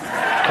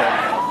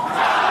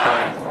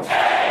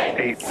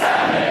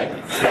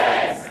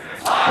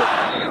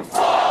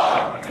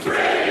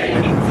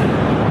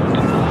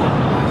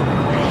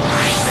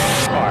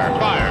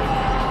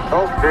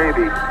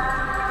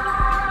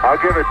I'll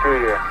give it to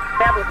you.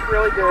 That was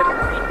really good.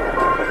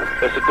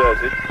 Yes, it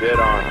does. It's dead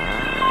on.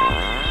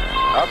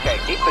 Okay,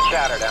 keep the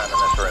chatter down in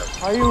this room.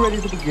 Are you ready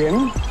to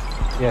begin?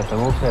 Yes, I'm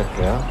all set,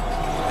 Cal.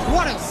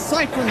 What a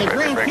sight from the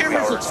ground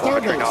cameras at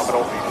Starbase.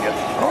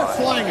 We're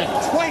flying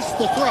at twice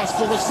the thrust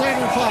of a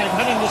Saturn V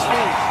heading to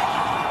space.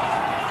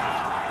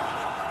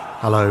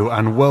 Hello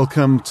and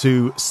welcome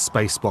to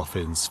Space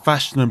Boffins,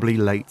 fashionably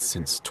late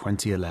since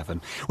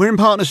 2011. We're in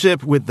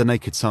partnership with The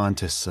Naked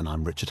Scientists and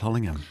I'm Richard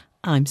Hollingham.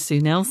 I'm Sue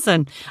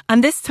Nelson,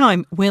 and this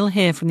time we'll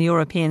hear from the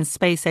European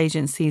Space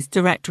Agency's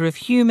Director of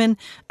Human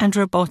and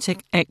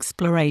Robotic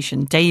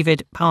Exploration,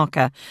 David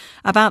Parker,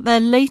 about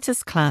their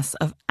latest class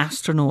of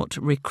astronaut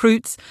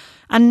recruits,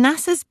 and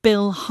NASA's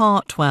Bill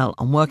Hartwell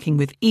on working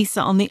with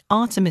ESA on the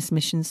Artemis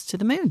missions to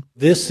the moon.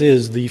 This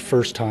is the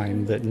first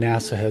time that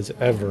NASA has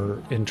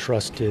ever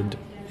entrusted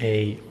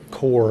a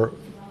core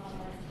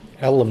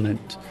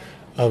element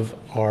of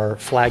our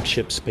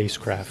flagship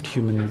spacecraft,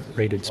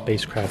 human-rated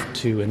spacecraft,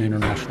 to an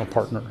international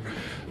partner.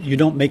 You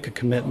don't make a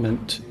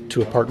commitment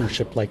to a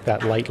partnership like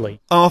that lightly.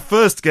 Our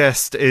first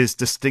guest is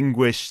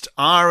distinguished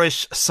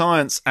Irish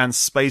science and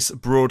space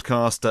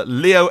broadcaster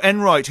Leo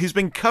Enright, who's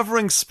been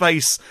covering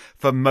space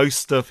for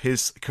most of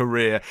his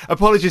career.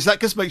 Apologies, that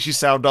just makes you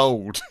sound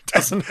old,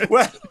 doesn't it?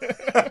 Well,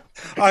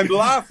 I'm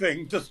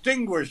laughing.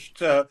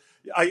 Distinguished.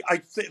 I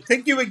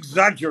think you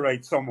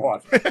exaggerate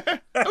somewhat.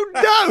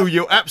 Oh, no,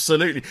 you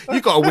absolutely.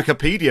 You've got a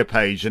Wikipedia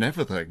page and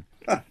everything.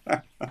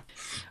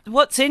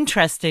 What's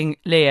interesting,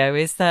 Leo,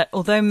 is that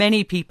although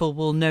many people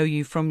will know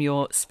you from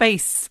your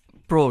space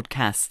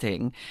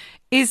broadcasting,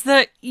 is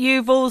that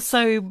you've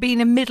also been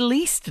a Middle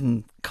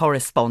Eastern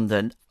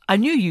correspondent. I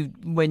knew you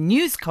were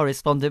news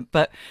correspondent,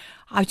 but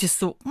I just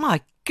thought,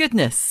 my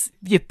goodness,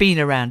 you've been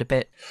around a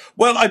bit.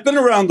 Well, I've been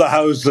around the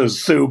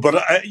houses, Sue, but,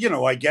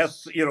 I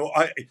guess,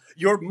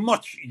 you're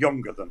much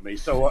younger than me,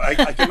 so I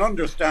can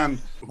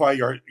understand why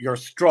you're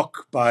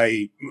struck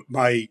by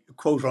my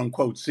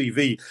quote-unquote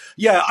CV.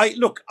 Yeah,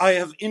 I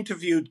have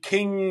interviewed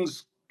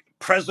kings,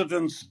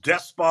 presidents,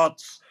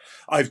 despots.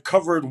 I've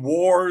covered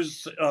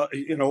wars,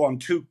 on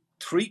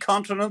three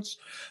continents,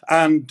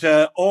 and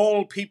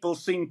all people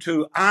seem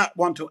to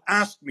want to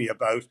ask me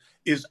about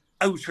is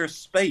outer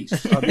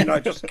space. I mean,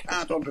 I just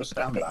can't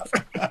understand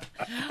that.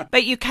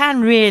 But you can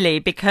really,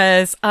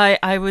 because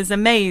I was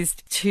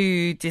amazed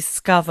to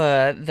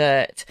discover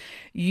that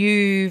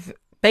you've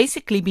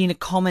basically been a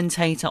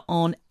commentator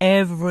on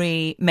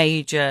every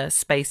major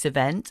space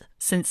event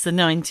since the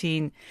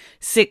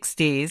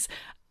 1960s.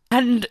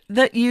 And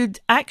that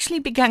you'd actually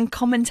began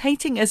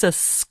commentating as a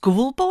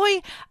schoolboy.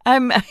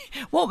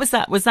 What was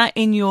that? Was that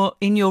in your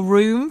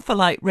room for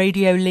like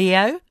Radio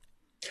Leo?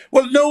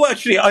 Well, no,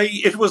 actually,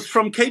 it was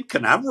from Cape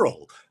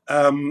Canaveral.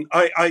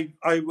 I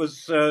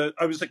was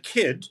a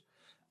kid,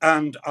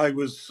 and I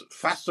was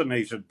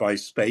fascinated by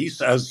space,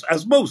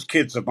 as most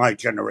kids of my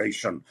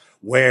generation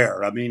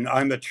were. I mean,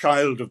 I'm a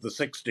child of the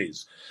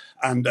 60s,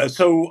 and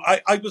so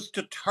I was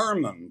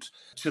determined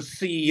to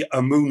see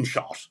a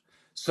moonshot.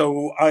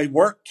 So I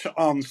worked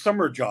on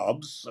summer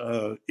jobs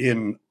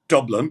in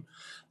Dublin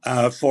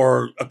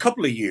for a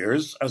couple of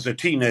years as a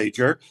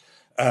teenager.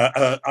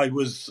 I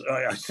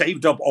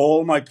saved up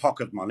all my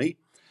pocket money,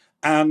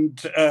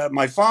 and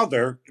my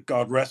father,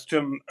 God rest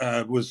him,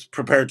 was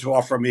prepared to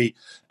offer me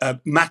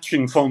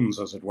matching funds,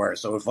 as it were.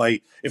 So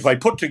if I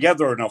put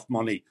together enough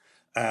money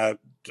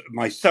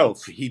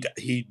myself,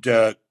 he'd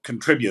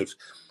contribute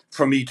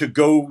for me to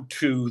go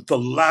to the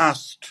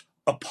last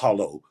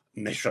Apollo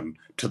mission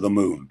to the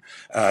moon.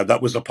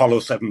 That was Apollo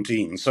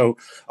 17. So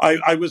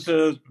I was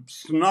a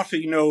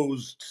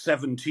snotty-nosed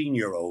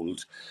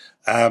 17-year-old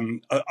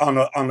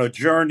on a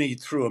journey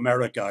through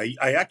America.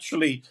 I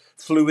actually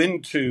flew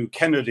into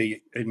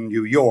Kennedy in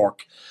New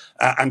York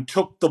and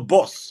took the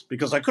bus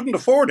because I couldn't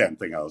afford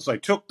anything else. I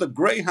took the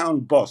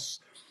Greyhound bus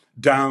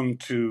down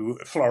to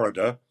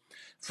Florida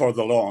for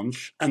the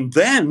launch, and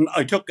then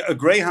I took a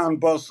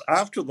Greyhound bus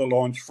after the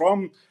launch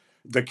from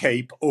the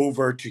Cape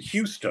over to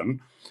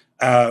Houston,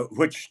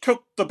 which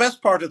took the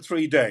best part of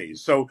 3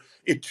 days. So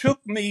it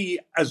took me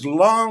as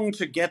long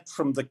to get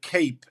from the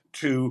Cape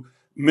to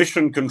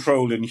mission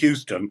control in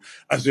Houston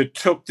as it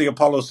took the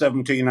Apollo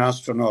 17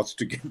 astronauts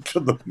to get to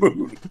the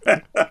moon.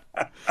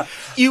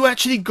 You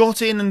actually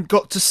got in and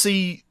got to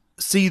see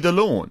the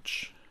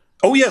launch?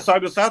 Oh, yes, I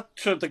was at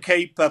the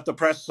Cape at the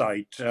press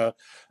site,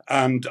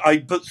 and I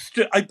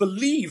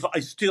believe I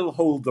still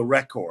hold the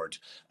record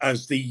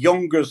as the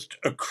youngest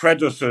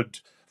accredited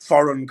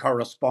foreign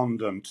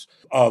correspondent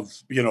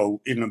of,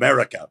 in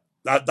America.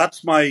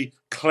 That's my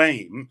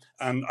claim,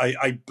 and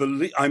I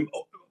believe I'm,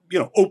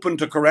 open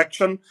to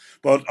correction,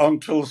 but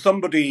until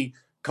somebody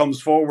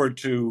comes forward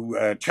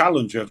to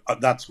challenge it,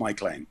 that's my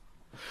claim.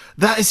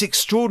 That is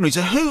extraordinary.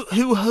 So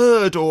who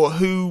heard or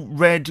who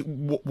read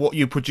what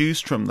you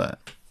produced from there?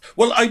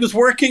 Well, I was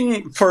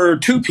working for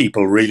two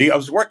people, really. I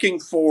was working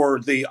for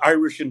the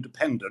Irish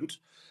Independent,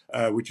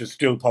 which is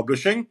still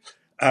publishing.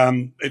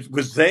 It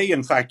was they,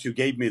 in fact, who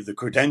gave me the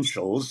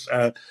credentials.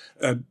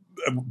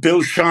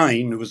 Bill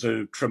Shine, who was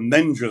a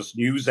tremendous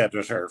news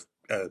editor,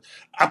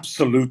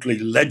 absolutely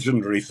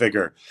legendary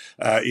figure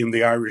in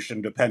the Irish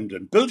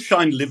Independent. Bill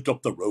Shine lived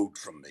up the road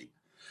from me.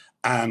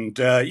 And,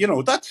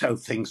 that's how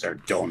things are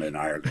done in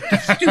Ireland.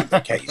 It's still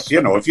the case,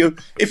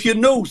 if you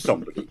know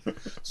somebody.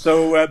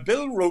 So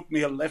Bill wrote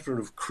me a letter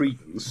of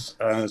credence.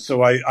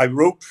 So I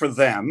wrote for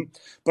them.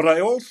 But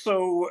I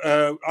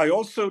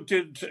also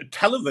did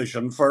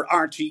television for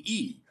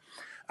RTE.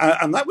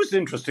 And that was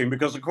interesting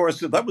because, of course,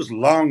 that was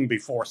long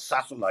before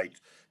satellite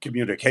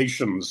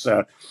communications,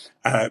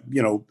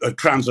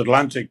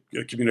 transatlantic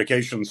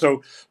communication.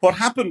 So what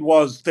happened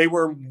was they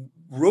were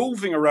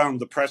roving around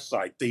the press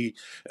site. The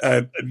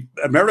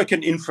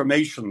American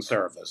Information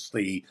Service,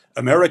 the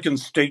American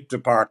State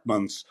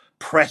Department's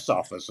press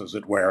office, as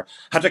it were,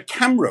 had a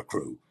camera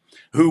crew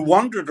who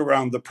wandered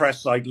around the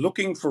press site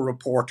looking for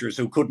reporters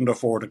who couldn't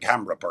afford a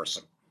camera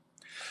person.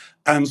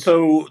 And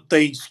so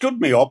they stood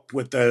me up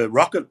with the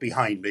rocket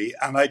behind me,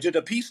 and I did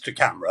a piece to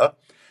camera.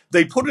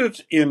 They put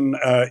it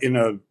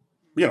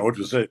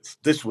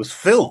this was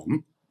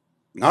film,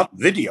 not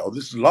video.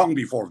 This is long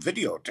before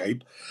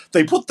videotape.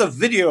 They put the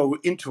video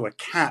into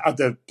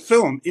the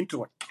film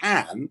into a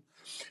can,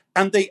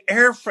 and they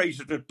air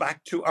freighted it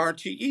back to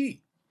RTE.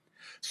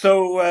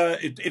 So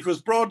it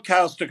was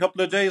broadcast a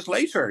couple of days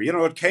later.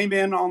 It came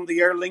in on the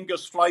Aer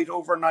Lingus flight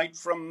overnight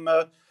from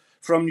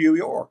New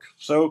York.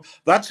 So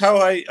that's how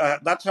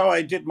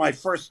I did my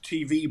first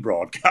TV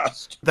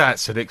broadcast.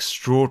 That's an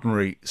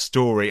extraordinary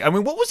story. I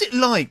mean, what was it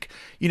like,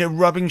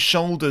 rubbing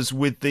shoulders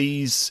with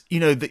these,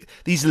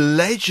 these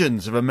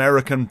legends of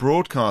American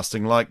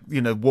broadcasting, like,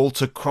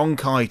 Walter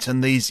Cronkite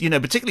and these,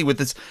 particularly with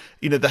this,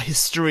 the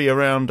history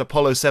around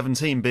Apollo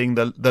 17 being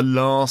the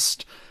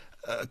last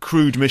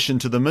crewed mission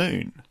to the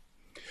moon?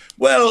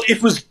 Well,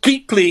 it was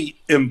deeply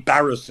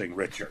embarrassing,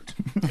 Richard,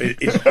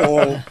 is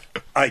all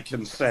I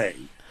can say.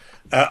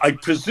 I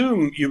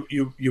presume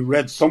you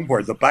read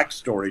somewhere the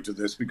backstory to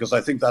this, because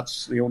I think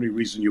that's the only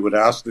reason you would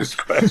ask this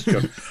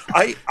question.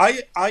 I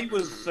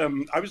was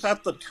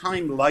at the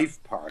Time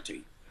Life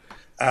party.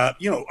 A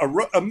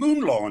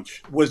moon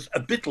launch was a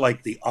bit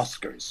like the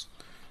Oscars.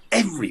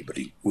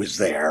 Everybody was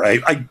there.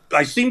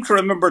 I seem to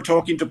remember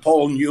talking to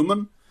Paul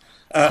Newman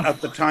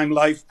at the Time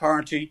Life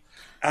party.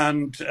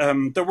 And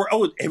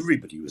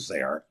everybody was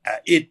there.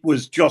 It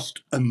was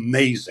just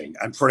amazing.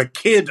 And for a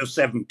kid of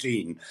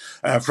 17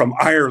 from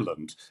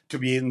Ireland to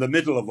be in the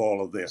middle of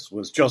all of this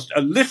was just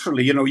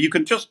literally, you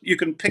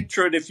can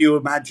picture it if you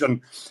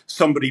imagine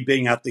somebody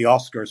being at the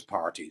Oscars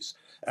parties.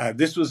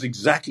 This was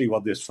exactly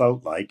what this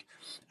felt like.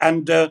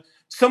 And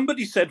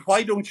somebody said,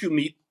 "Why don't you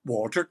meet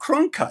Walter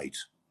Cronkite?"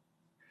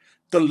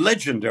 The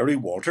legendary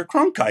Walter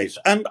Cronkite.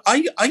 And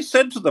I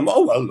said to them,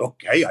 "Oh, well,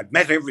 okay, I've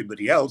met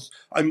everybody else.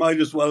 I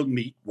might as well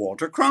meet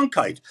Walter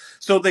Cronkite."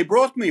 So they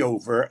brought me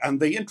over and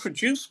they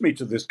introduced me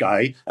to this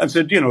guy and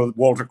said,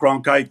 "Walter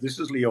Cronkite, this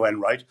is Leo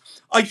Enright."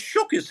 I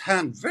shook his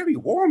hand very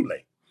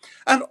warmly.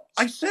 And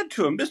I said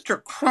to him,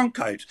 "Mr.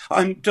 Cronkite,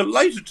 I'm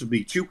delighted to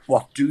meet you.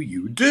 What do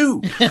you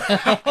do?"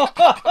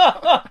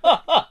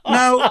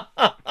 Now,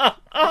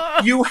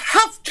 you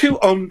have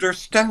to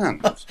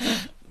understand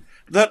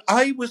that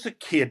I was a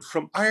kid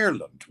from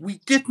Ireland. We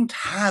didn't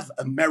have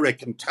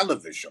American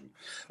television.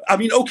 I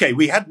mean, okay,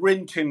 we had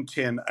Rin Tin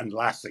Tin and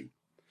Lassie,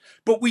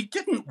 but we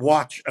didn't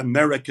watch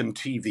American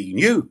TV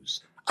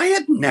news. I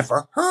had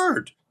never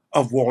heard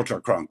of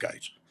Walter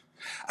Cronkite.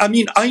 I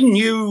mean, I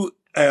knew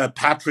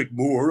Patrick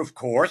Moore, of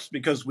course,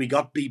 because we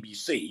got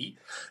BBC.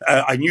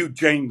 I knew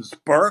James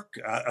Burke.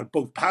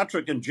 Both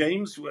Patrick and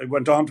James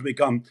went on to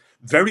become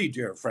very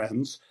dear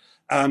friends.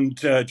 And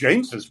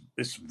James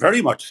is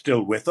very much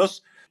still with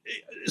us.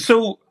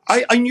 So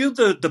I knew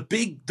the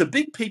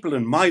big people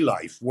in my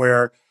life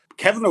were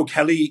Kevin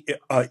O'Kelly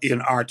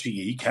in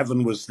RTE.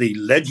 Kevin was the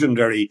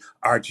legendary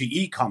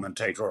RTE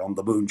commentator on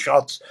the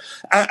Moonshots,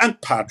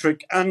 and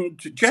Patrick and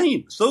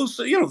James. Those,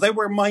 they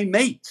were my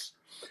mates.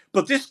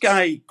 But this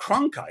guy,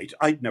 Cronkite,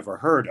 I'd never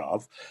heard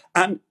of.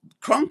 And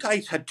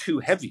Cronkite had two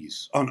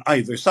heavies on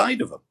either side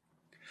of him.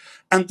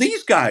 And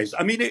these guys,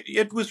 I mean,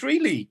 it was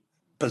really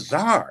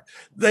bizarre.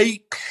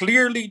 They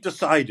clearly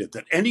decided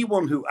that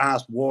anyone who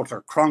asked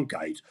Walter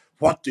Cronkite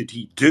what did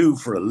he do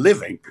for a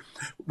living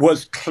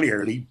was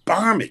clearly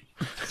barmy.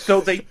 So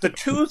the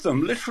two of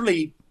them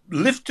literally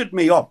lifted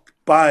me up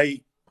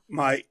by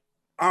my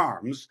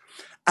arms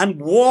and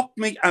walked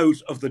me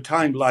out of the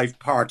Time Life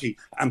party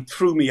and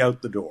threw me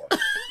out the door.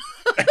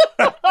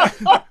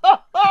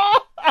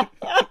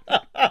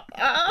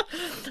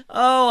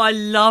 Oh, I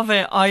love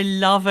it. I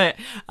love it.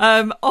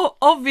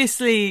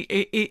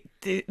 Obviously,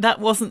 that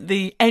wasn't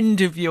the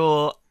end of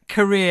your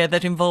career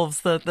that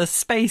involves the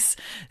space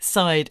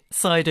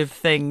side of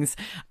things,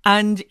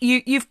 and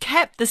you've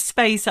kept the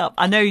space up.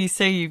 I know you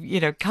say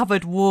you've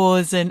covered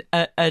wars and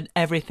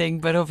everything,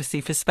 but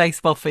obviously for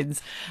Space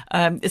Boffins,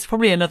 it's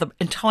probably another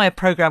entire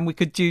program we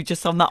could do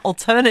just on that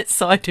alternate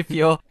side of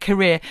your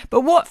career.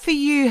 But what for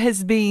you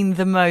has been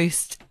the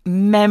most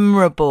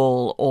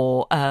memorable,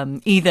 or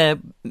either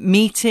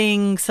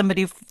meeting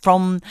somebody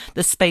from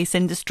the space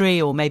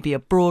industry or maybe a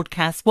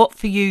broadcast? What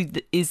for you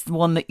is the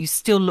one that you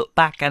still look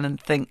back at and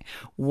think,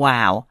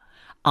 wow,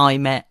 I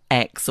met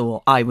X,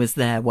 or I was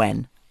there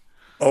when?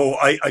 Oh,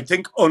 I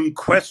think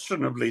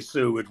unquestionably,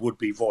 Sue, it would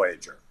be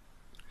Voyager.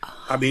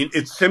 I mean,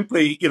 it's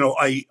simply,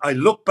 I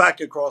look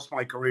back across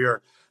my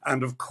career,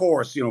 and of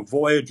course,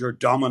 Voyager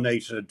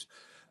dominated,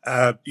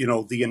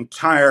 the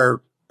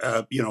entire,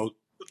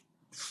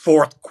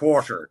 fourth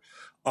quarter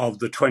of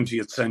the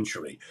 20th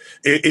century.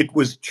 It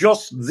was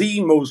just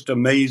the most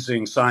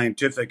amazing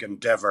scientific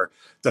endeavor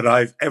that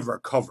I've ever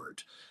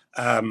covered.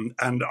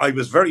 And I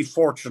was very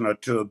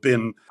fortunate to have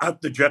been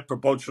at the Jet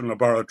Propulsion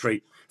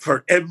Laboratory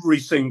for every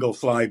single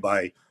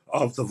flyby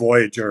of the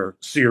Voyager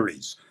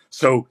series.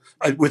 So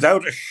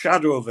without a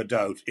shadow of a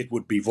doubt, it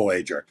would be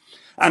Voyager.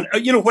 And,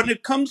 when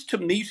it comes to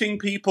meeting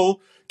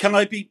people, can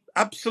I be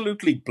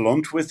absolutely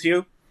blunt with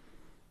you?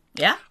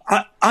 Yeah.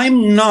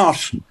 I'm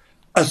not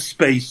a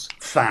space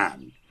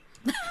fan.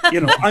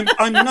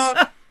 I'm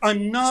not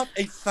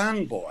a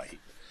fanboy.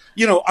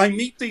 I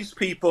meet these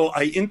people,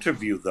 I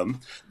interview them.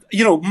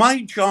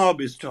 My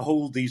job is to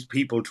hold these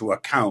people to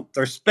account.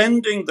 They're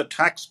spending the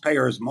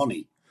taxpayers'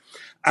 money.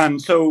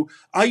 And so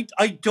I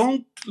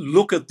don't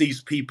look at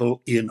these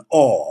people in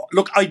awe.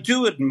 Look, I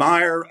do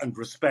admire and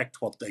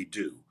respect what they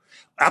do.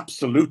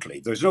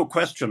 Absolutely. There's no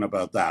question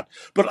about that.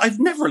 But I've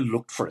never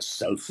looked for a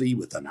selfie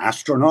with an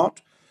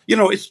astronaut.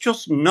 It's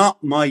just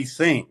not my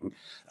thing.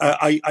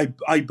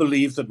 I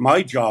believe that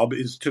my job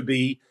is to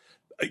be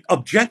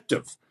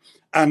objective.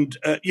 And,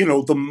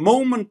 the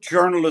moment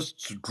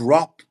journalists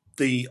drop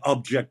the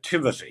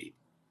objectivity,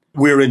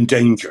 we're in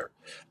danger.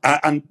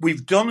 And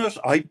we've done it,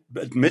 I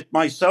admit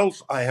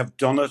myself, I have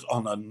done it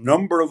on a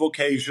number of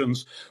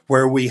occasions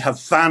where we have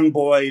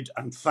fanboyed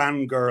and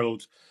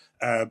fangirled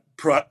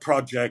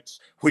projects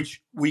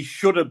which we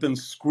should have been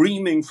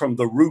screaming from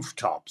the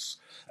rooftops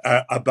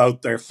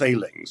about their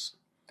failings.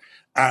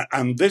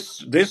 And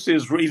this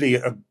is really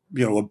a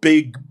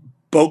big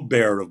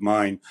bugbear of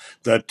mine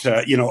that,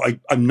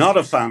 I'm not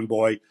a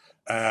fanboy.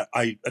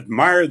 I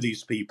admire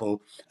these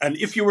people. And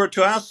if you were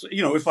to ask,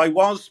 if I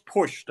was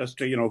pushed as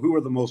to, who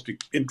are the most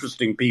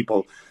interesting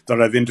people that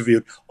I've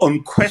interviewed,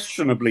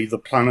 unquestionably the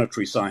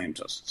planetary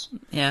scientists.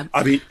 Yeah.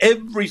 I mean,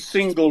 every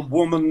single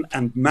woman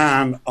and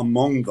man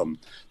among them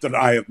that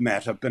I have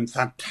met have been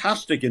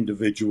fantastic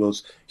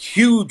individuals,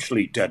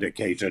 hugely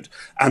dedicated,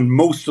 and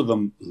most of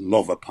them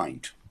love a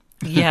pint.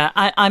 Yeah,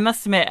 I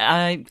must admit,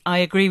 I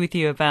agree with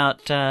you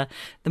about the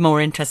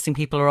more interesting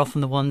people are often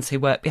the ones who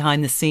work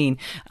behind the scene.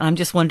 And I'm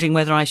just wondering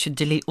whether I should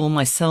delete all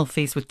my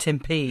selfies with Tim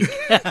Peake.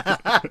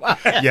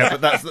 Yeah,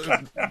 but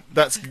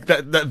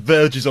that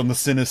verges on the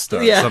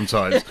sinister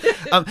sometimes.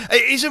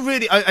 It is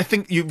I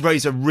think you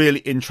raise a really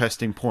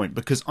interesting point,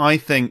 because I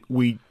think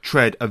we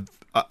tread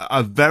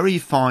a very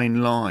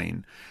fine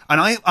line.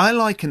 And I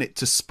liken it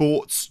to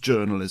sports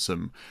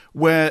journalism,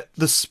 where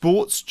the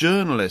sports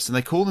journalists, and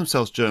they call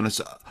themselves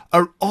journalists,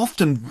 are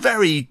often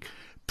very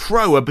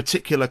pro a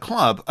particular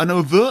club and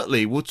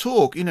overtly will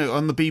talk,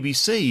 on the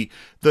BBC,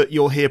 that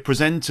you'll hear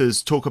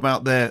presenters talk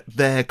about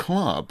their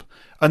club.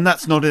 And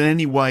that's not in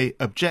any way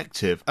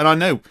objective. And I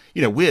know,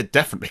 we're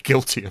definitely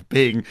guilty of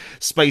being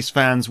space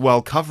fans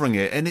while covering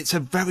it. And it's a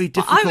very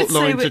difficult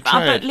line to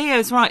tread. But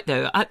Leo's right,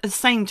 though. At the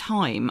same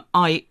time,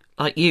 I,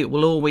 like you,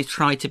 will always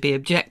try to be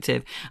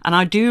objective. And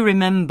I do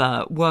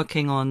remember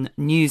working on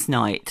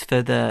Newsnight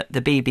for the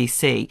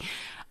BBC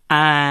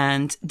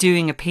and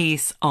doing a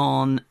piece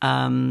on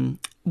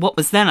what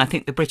was then, I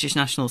think, the British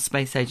National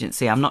Space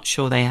Agency. I'm not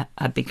sure they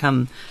had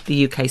become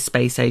the UK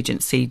Space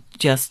Agency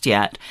just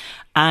yet.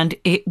 And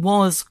it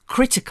was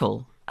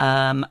critical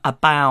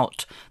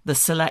about the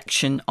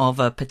selection of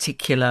a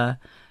particular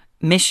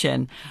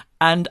mission.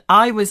 And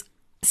I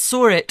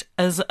saw it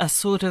as a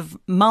sort of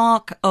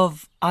mark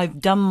of I've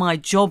done my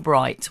job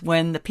right,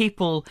 when the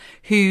people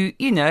who,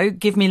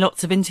 give me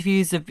lots of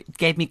interviews,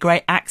 gave me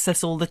great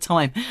access all the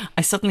time,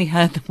 I suddenly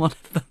heard one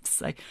of them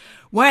say,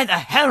 "Where the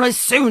hell is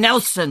Sue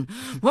Nelson?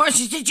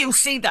 Did you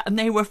see that?" And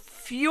they were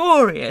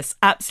furious,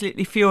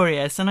 absolutely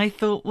furious. And I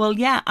thought, well,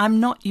 yeah, I'm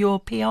not your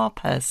PR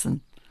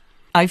person.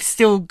 I've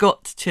still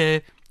got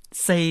to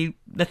say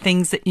the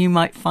things that you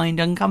might find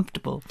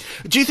uncomfortable.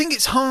 Do you think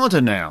it's harder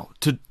now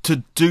to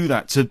do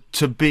that,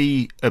 to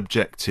be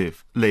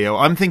objective, Leo?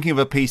 I'm thinking of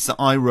a piece that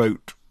I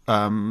wrote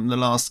the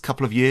last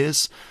couple of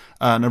years,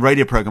 and a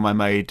radio programme I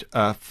made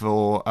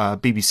for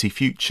BBC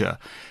Future,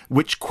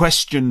 which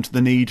questioned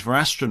the need for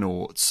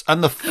astronauts,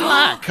 and the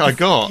flack I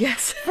got.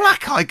 Yes.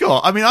 Flack I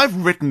got. I mean,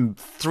 I've written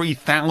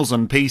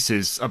 3,000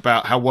 pieces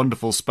about how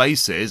wonderful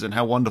space is and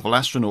how wonderful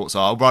astronauts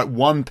are. I'll write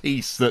one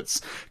piece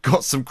that's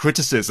got some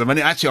criticism, and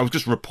I was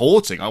just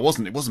reporting. It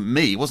wasn't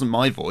me. It wasn't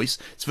my voice.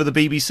 It's for the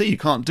BBC. You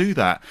can't do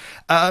that.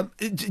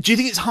 Do you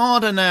think it's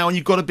harder now, and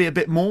you've got to be a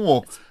bit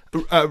more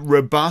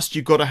robust?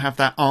 You've got to have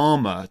that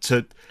armour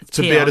to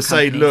be able to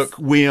say, look,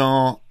 we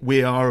are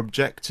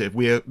objective.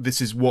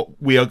 This is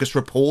what we are, just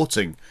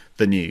reporting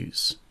the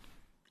news.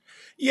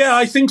 Yeah,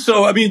 I think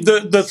so. I mean,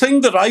 the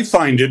thing that I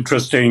find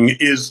interesting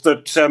is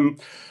that, a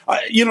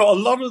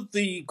lot of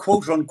the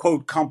quote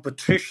unquote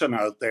competition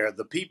out there,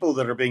 the people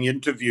that are being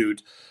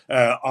interviewed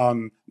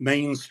on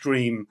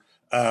mainstream,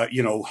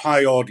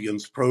 high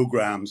audience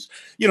programs,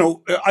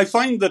 I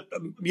find that,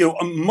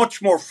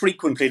 much more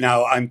frequently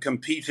now I'm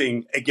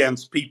competing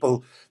against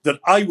people that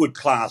I would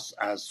class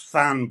as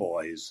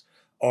fanboys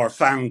or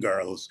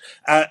fangirls.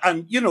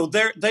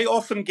 They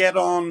often get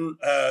on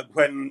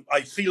when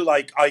I feel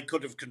like I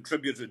could have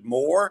contributed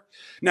more.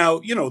 Now,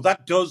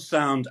 that does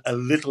sound a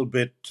little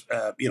bit,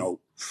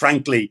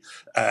 frankly,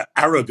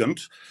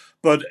 arrogant.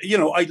 But,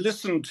 I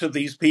listen to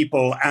these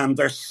people and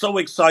they're so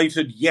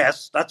excited.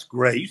 Yes, that's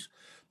great.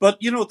 But,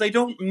 they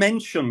don't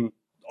mention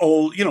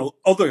all,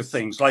 other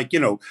things like,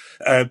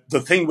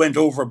 the thing went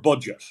over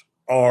budget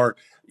or,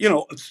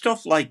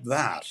 stuff like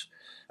that.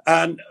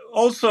 And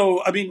also,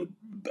 I mean,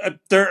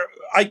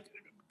 I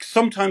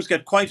sometimes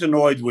get quite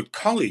annoyed with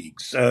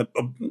colleagues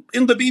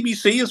in the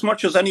BBC as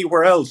much as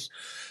anywhere else,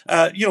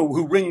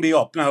 who ring me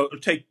up. Now,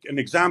 take an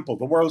example.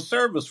 The World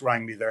Service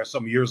rang me there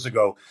some years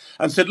ago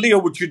and said, Leo,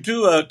 would you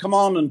come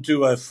on and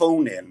do a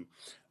phone-in?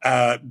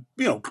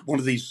 One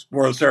of these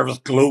World Service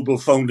global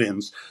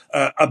phone-ins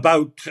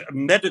about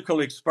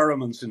medical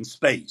experiments in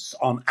space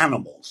on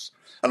animals.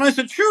 And I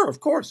said, sure, of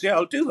course, yeah,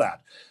 I'll do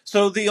that.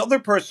 So the other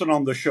person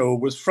on the show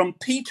was from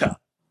PETA,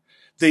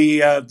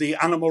 the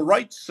animal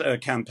rights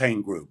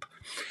campaign group.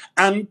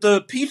 And the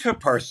PETA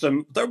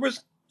person, there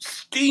was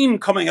steam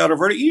coming out of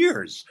her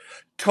ears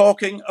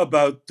talking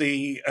about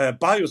the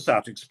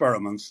biosat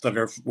experiments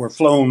that were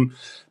flown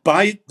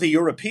by the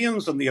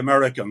Europeans and the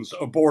Americans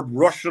aboard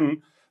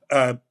Russian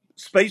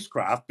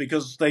spacecraft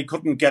because they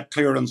couldn't get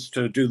clearance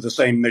to do the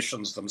same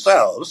missions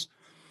themselves.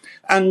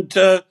 And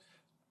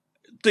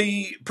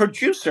the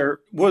producer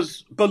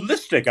was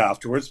ballistic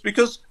afterwards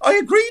because I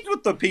agreed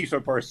with the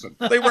PETA person.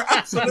 They were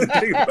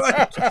absolutely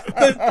right.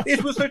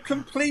 It was a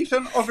complete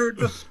and utter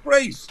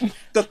disgrace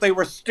that they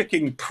were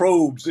sticking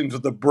probes into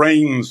the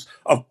brains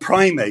of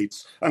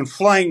primates and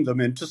flying them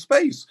into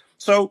space.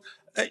 So,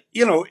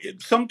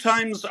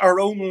 sometimes our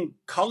own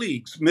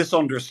colleagues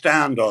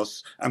misunderstand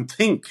us and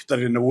think that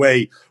in a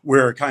way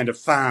we're kind of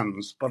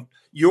fans. But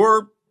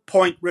your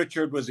point,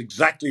 Richard, was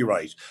exactly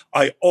right.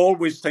 I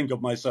always think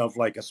of myself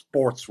like a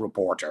sports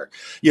reporter.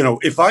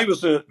 If I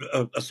was a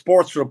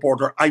sports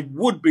reporter, I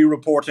would be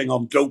reporting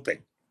on doping.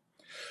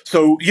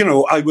 So,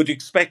 I would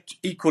expect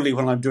equally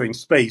when I'm doing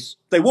space,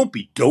 they won't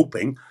be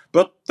doping,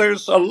 but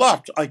there's a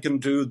lot I can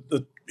do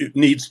that it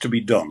needs to be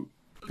done.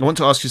 I want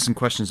to ask you some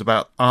questions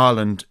about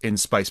Ireland in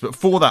space, but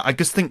for that, I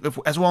just think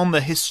as well on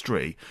the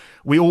history,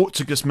 we ought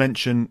to just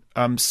mention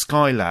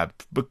Skylab,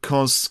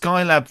 because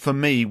Skylab for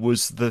me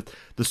was the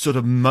sort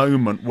of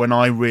moment when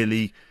I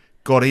really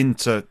got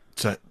into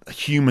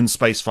human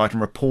spaceflight and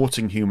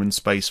reporting human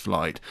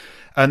spaceflight.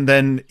 And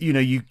then,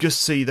 you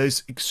just see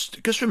those,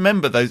 just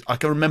remember those, I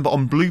can remember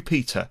on Blue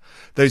Peter,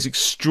 those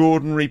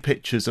extraordinary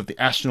pictures of the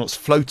astronauts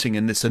floating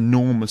in this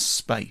enormous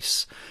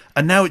space.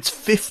 And now it's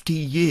 50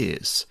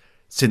 years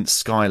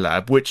since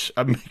Skylab, which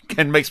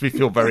again makes me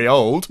feel very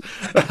old.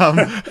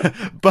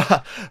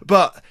 But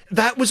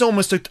that was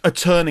almost a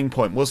turning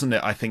point, wasn't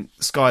it? I think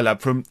Skylab,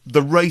 from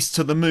the race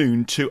to the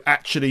moon to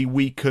actually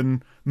we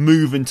can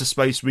move into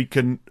space, we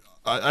can,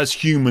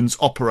 as humans,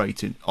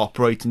 operate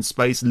in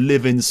space,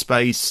 live in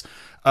space,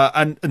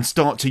 and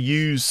start to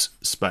use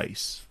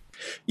space.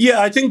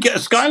 Yeah, I think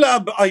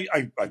Skylab,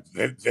 I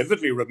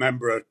vividly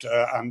remember it,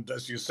 and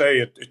as you say,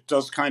 it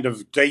does kind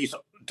of date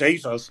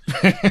us.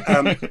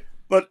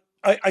 But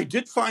I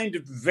did find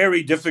it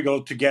very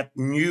difficult to get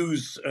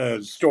news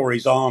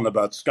stories on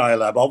about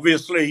Skylab.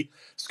 Obviously,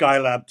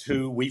 Skylab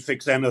 2, We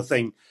Fix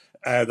Anything,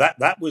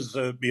 that was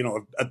a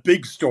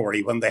big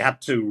story when they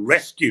had to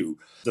rescue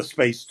the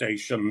space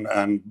station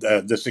and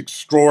this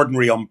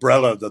extraordinary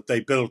umbrella that they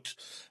built.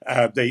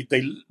 They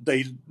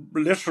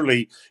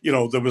literally,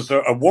 there was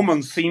a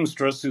woman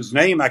seamstress whose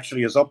name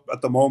actually is up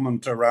at the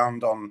moment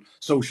around on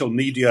social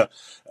media,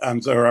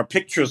 and there are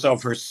pictures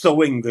of her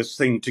sewing this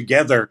thing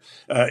together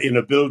in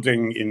a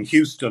building in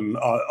Houston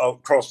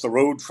across the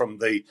road from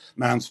the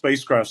Manned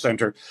Spacecraft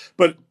Center.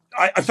 But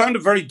I found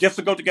it very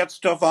difficult to get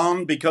stuff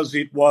on because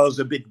it was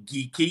a bit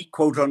geeky,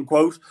 quote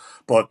unquote.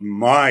 But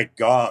my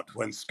God,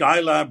 when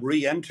Skylab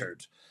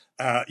re-entered,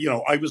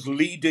 I was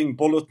leading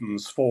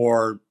bulletins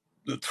for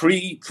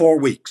 3-4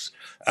 weeks.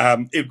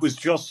 It was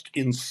just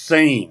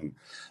insane.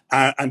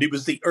 And it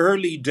was the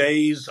early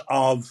days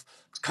of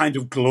kind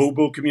of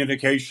global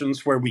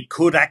communications where we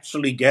could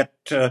actually get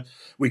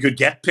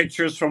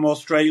pictures from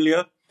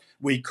Australia.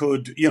 We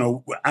could,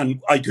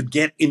 and I could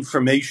get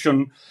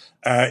information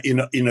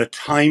in a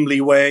timely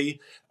way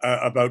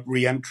about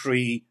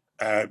re-entry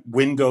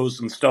windows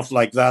and stuff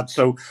like that.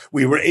 So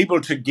we were able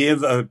to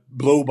give a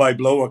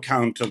blow-by-blow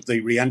account of the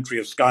re-entry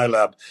of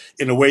Skylab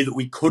in a way that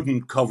we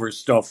couldn't cover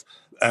stuff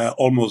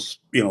almost,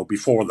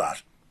 before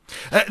that.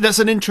 That's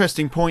an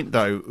interesting point,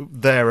 though,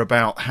 there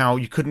about how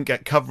you couldn't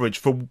get coverage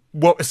for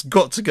what has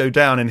got to go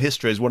down in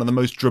history as one of the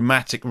most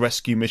dramatic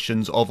rescue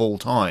missions of all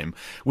time,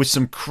 with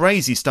some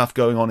crazy stuff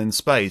going on in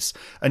space.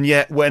 And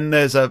yet, when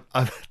there's a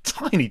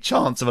tiny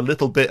chance of a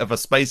little bit of a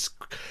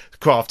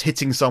spacecraft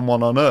hitting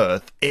someone on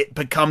Earth, it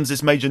becomes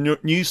this major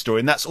news story.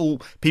 And that's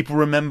all people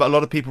remember. A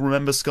lot of people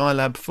remember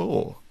Skylab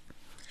for.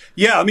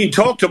 Yeah, I mean,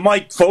 talk to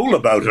Mike Foale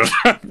about it.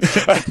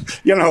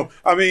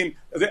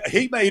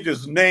 He made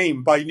his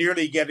name by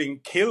nearly getting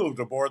killed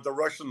aboard the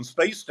Russian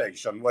space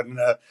station when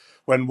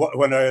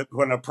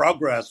a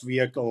Progress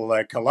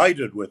vehicle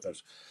collided with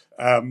it.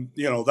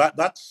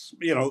 That's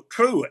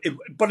true,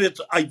 but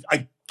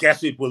I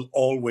guess it will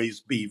always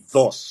be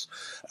thus.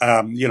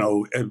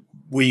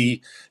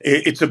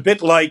 It's a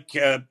bit like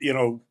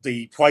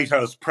the White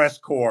House press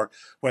corps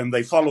when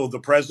they follow the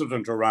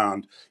president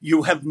around.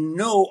 You have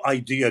no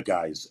idea,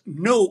 guys,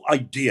 no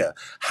idea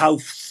how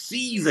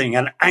seething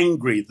and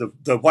angry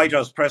the White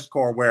House press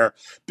corps were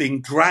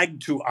being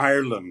dragged to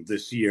Ireland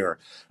this year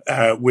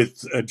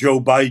with Joe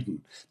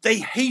Biden. They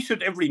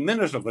hated every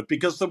minute of it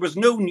because there was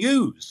no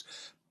news.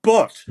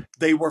 But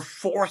they were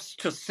forced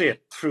to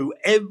sit through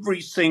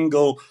every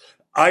single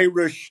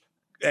Irish,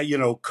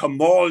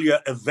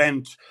 Comalia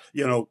event,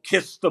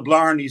 Kiss the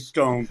Blarney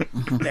Stone.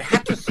 They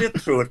had to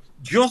sit through it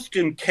just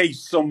in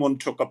case someone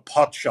took a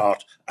pot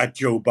shot at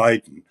Joe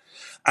Biden.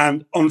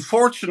 And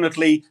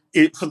unfortunately,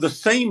 for the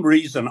same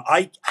reason,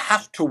 I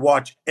have to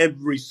watch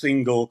every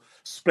single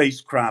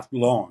spacecraft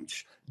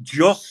launch,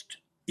 just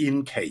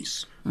in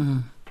case.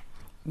 Mm.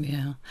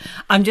 Yeah.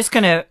 I'm just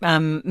going to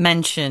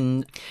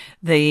mention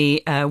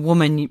the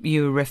woman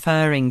you were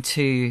referring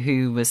to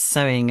who was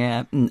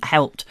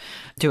helped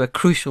do a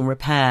crucial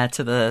repair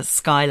to the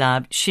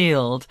Skylab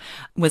shield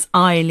was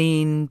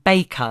Eileen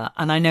Baker.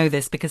 And I know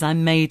this because I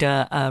made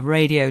a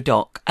radio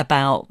doc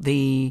about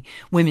the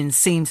women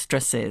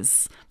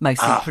seamstresses,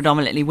 mostly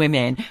predominantly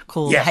women,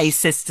 called Hey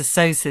Sisters,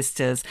 So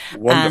Sisters.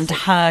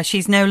 Wonderful. And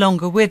she's no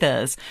longer with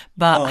us,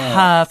 but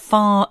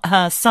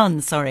her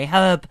son,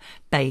 Herb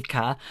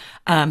Baker,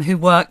 who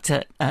worked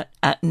at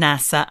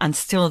NASA and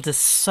still does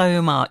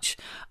so much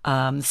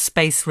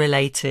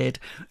space-related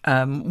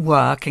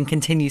work and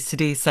continues to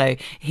do so.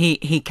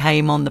 He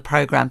came on the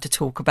program to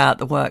talk about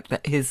the work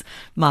that his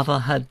mother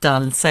had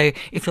done. So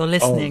if you're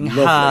listening,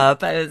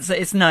 Herb,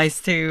 it's nice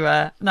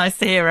to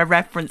hear a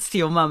reference to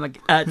your mum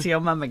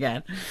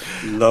again.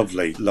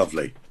 Lovely,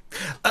 lovely.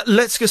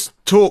 Let's just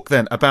talk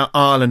then about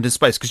Ireland in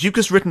space, because you've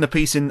just written a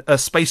piece in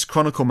Space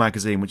Chronicle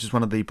magazine, which is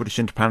one of the British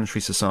Interplanetary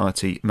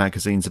Society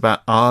magazines,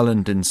 about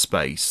Ireland in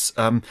space.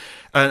 And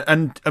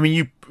I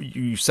mean,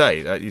 you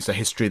say that it's a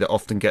history that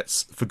often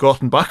gets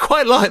forgotten, but I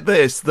quite like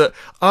this, that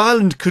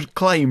Ireland could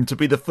claim to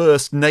be the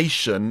first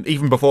nation,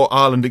 even before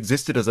Ireland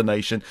existed as a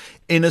nation,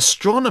 in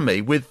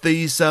astronomy with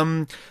these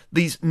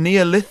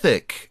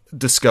Neolithic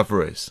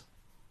discoveries.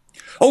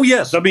 Oh,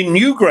 yes. I mean,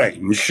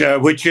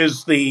 Newgrange, which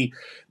is the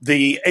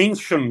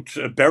ancient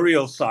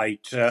burial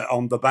site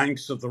on the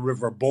banks of the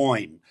River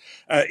Boyne,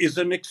 is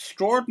an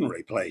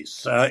extraordinary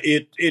place.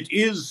 It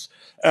is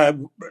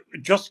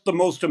just the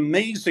most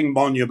amazing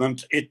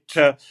monument. It's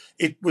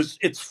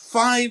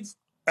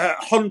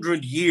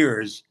 500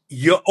 years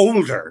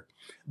older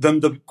than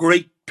the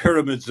Great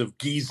Pyramids of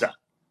Giza.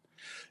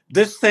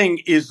 This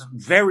thing is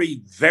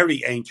very,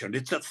 very ancient.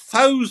 It's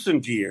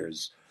 1,000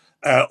 years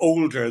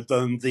older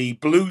than the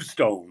blue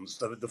stones,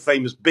 the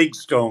famous big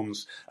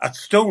stones at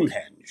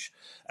Stonehenge.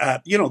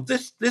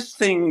 This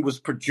thing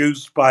was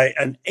produced by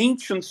an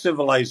ancient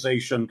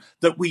civilization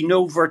that we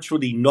know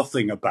virtually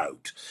nothing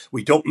about.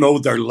 We don't know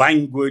their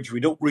language. We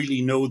don't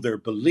really know their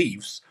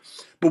beliefs.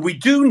 But we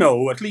do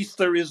know, at least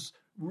there is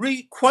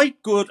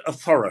quite good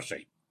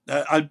authority.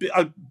 I'm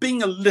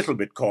being a little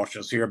bit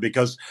cautious here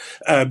because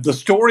the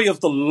story of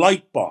the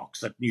light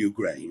box at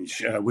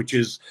Newgrange, which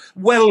is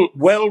well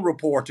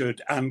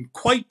reported and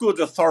quite good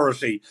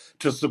authority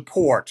to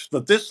support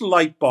that this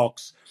light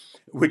box,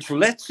 which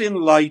lets in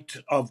light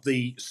at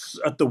the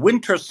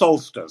winter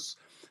solstice,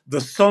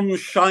 the sun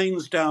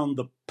shines down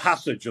the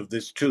passage of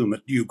this tomb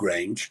at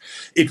Newgrange.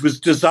 It was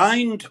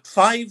designed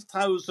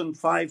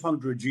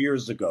 5,500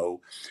 years ago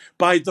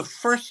by the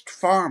first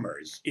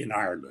farmers in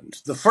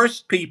Ireland. The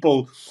first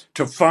people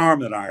to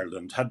farm in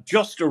Ireland had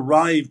just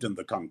arrived in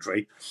the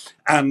country,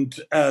 and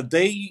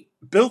they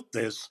built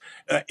this,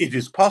 it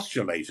is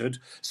postulated,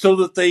 so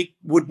that they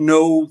would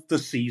know the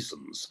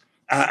seasons.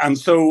 And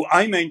so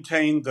I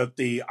maintain that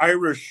the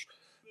Irish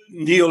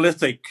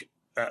Neolithic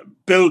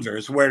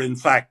builders were, in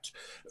fact,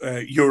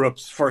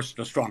 Europe's first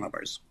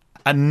astronomers.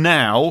 And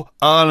now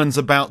Ireland's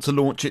about to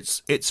launch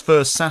its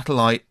first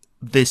satellite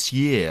this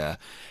year.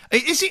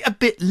 Is it a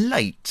bit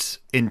late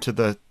into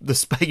the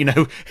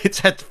space? It's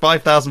had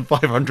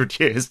 5,500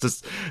 years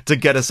to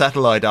get a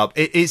satellite up.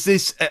 Is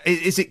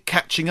it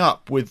catching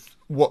up with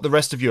what the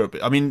rest of Europe?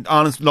 I mean,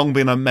 Ireland's long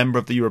been a member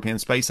of the European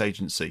Space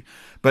Agency,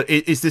 but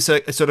is this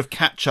a sort of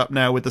catch up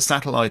now with the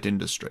satellite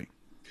industry?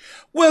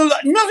 Well,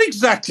 not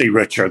exactly,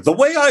 Richard. The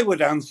way I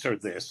would answer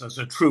this as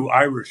a true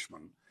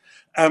Irishman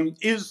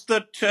is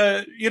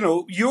that,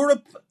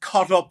 Europe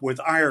caught up with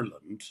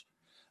Ireland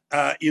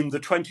in the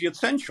 20th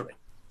century.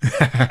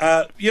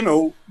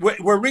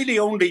 We're really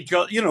only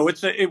just,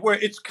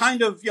 it's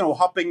kind of,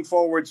 hopping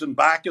forwards and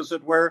back, as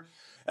it were.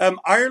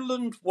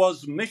 Ireland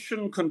was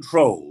mission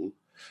control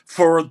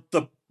for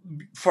the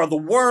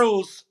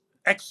world's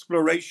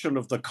exploration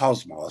of the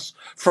cosmos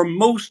for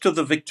most of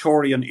the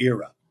Victorian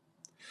era.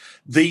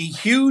 The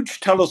huge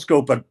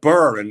telescope at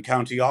Birr in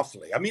County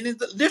Offaly,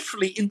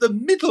 literally in the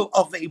middle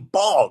of a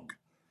bog,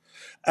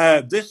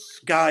 this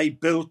guy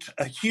built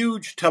a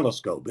huge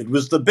telescope. It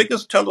was the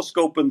biggest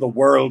telescope in the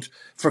world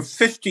for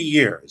 50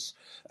 years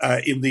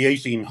in the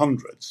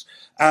 1800s.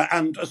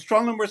 And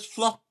astronomers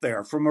flocked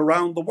there from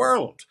around the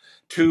world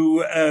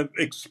to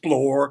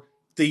explore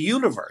the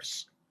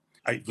universe.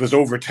 It was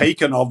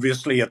overtaken,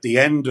 obviously, at the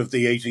end of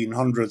the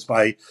 1800s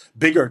by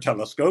bigger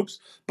telescopes.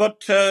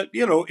 But,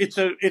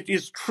 it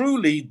is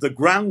truly the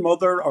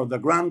grandmother or the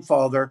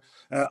grandfather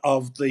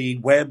of the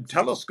Webb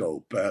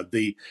telescope,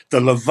 the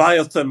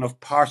Leviathan of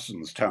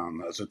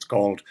Parsonstown, as it's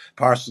called.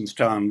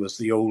 Parsonstown was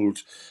the old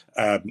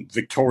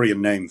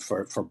Victorian name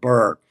for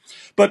Birr.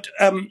 But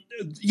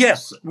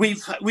yes,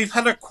 we've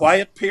had a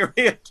quiet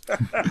period,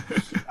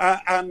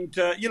 and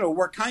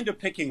we're kind of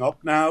picking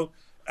up now.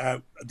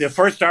 The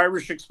first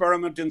Irish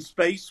experiment in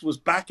space was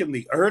back in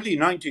the early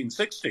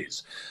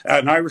 1960s.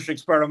 An Irish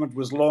experiment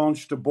was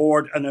launched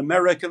aboard an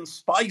American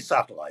spy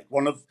satellite,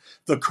 one of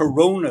the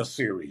Corona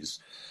series.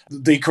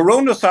 The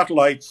Corona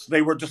satellites,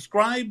 they were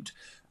described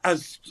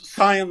as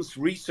science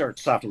research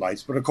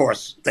satellites, but of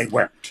course they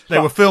weren't. They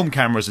were film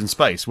cameras in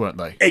space, weren't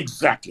they?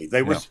 Exactly.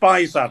 They were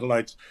spy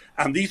satellites,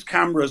 and these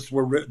cameras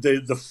were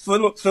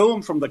the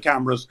film from the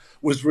cameras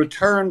was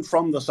returned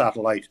from the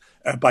satellite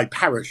by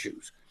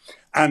parachute.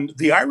 And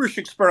the Irish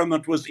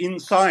experiment was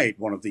inside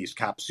one of these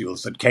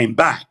capsules that came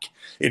back.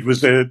 It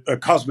was a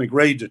cosmic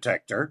ray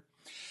detector.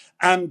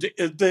 And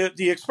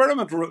the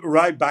experiment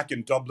arrived back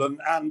in Dublin,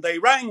 and they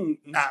rang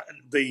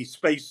the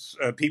space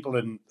people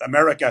in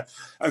America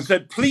and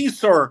said, "Please,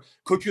 sir,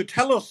 could you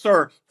tell us,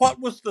 sir, what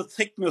was the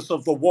thickness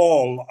of the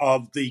wall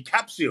of the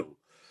capsule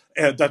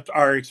that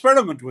our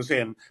experiment was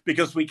in?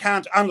 Because we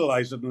can't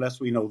analyze it unless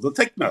we know the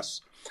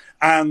thickness."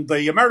 And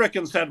the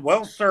American said,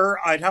 "Well, sir,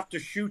 I'd have to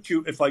shoot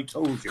you if I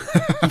told you."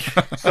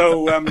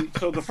 So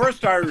the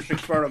first Irish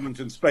experiment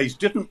in space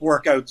didn't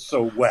work out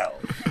so well.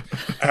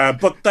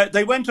 But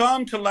they went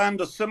on to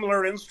land a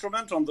similar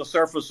instrument on the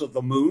surface of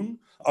the moon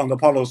on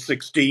Apollo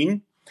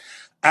 16.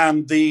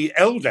 And the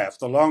LDEF,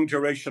 the Long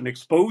Duration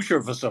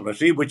Exposure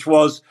Facility, which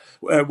was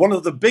one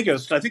of the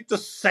biggest, I think the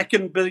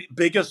second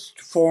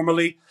biggest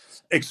formally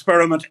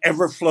experiment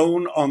ever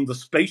flown on the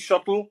space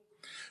shuttle,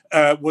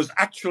 was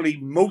actually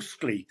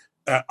mostly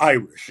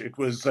Irish. It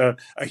was a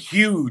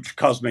huge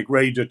cosmic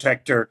ray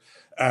detector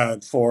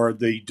for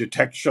the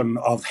detection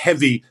of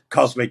heavy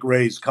cosmic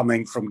rays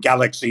coming from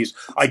galaxies.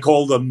 I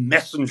call them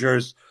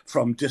messengers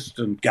from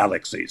distant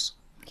galaxies.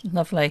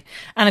 Lovely.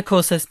 And of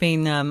course, there's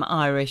been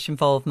Irish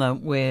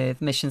involvement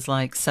with missions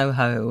like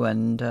SOHO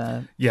and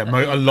a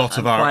lot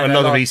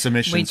of ESA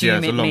missions. Yeah,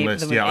 it's a long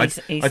list. Yeah, I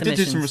did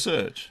do some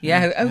research.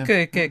 Yeah. Oh,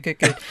 good.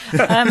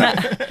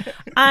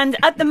 And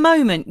at the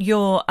moment,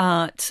 you're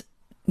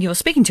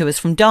speaking to us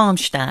from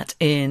Darmstadt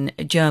in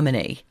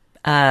Germany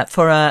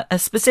for a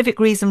specific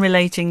reason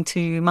relating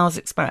to Mars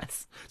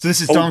Express. So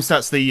this is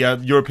Darmstadt's the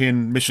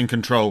European Mission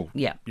Control.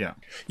 Yeah.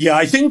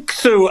 I think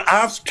so.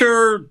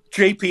 After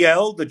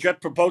JPL, the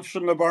Jet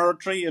Propulsion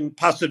Laboratory in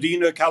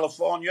Pasadena,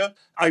 California,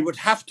 I would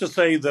have to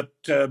say that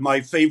my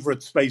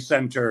favorite space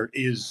center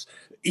is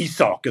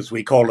ESOC, as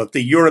we call it,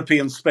 the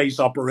European Space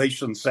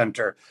Operations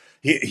Center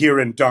here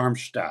in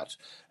Darmstadt.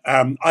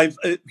 I've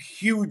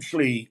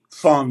hugely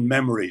fond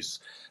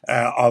memories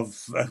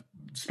of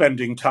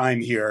spending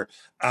time here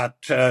at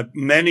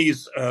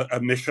many's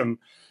mission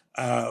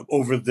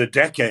over the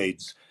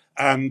decades.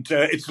 And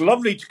it's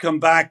lovely to come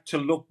back to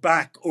look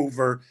back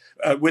over,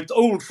 with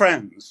old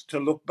friends, to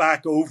look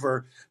back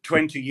over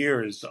 20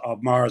 years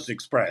of Mars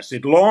Express.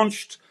 It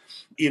launched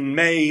in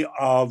May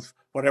of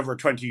whatever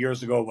 20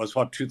 years ago was,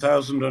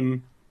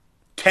 2010?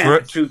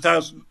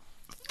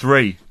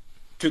 2003.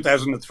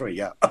 2003,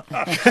 yeah.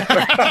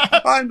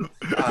 I'm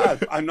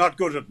not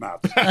good at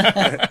maths.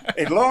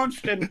 It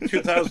launched in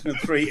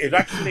 2003. It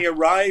actually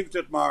arrived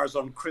at Mars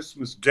on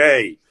Christmas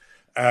Day,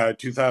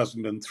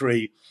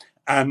 2003.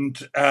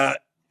 And a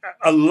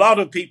lot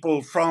of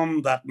people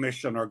from that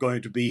mission are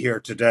going to be here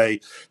today.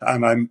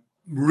 And I'm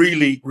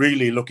really,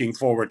 really looking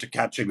forward to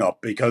catching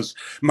up, because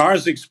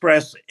Mars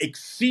Express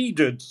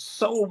exceeded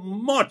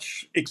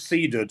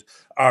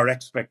our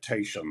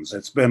expectations.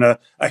 It's been a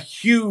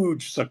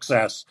huge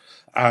success,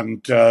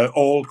 and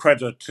all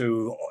credit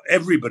to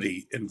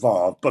everybody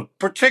involved, but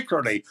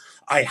particularly,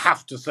 I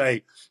have to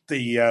say,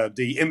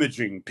 the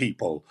imaging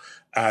people.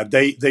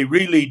 They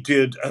really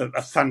did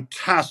a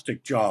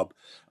fantastic job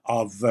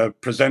of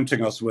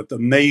presenting us with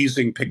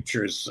amazing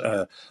pictures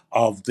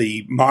of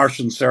the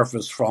Martian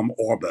surface from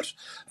orbit.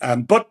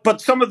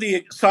 But some of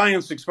the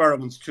science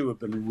experiments, too, have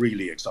been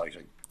really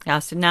exciting. Yeah,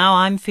 so now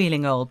I'm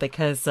feeling old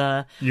because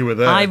You were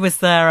there. I was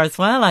there as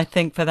well, I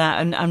think, for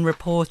that and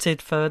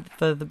reported for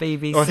the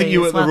BBC. Oh, I think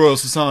you were as at the well. Royal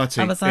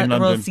Society I was in at the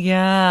London.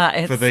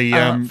 It's, for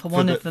the for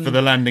one of them, for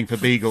the landing for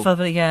Beagle.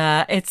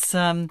 It's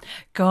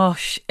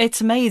gosh,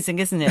 it's amazing,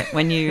 isn't it?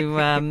 When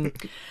you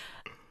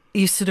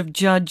you sort of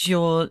judge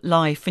your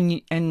life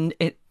and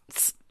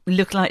it's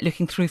like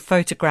looking through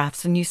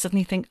photographs and you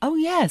suddenly think, oh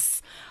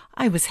yes,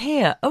 I was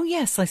here. Oh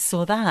yes, I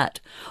saw that.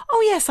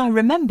 Oh yes, I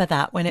remember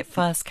that when it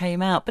first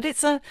came out. But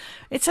it's a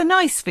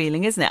nice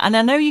feeling, isn't it? And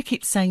I know you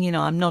keep saying,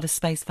 I'm not a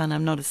space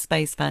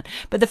fan,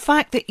 but the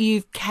fact that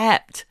you've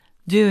kept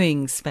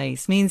doing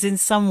space means in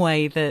some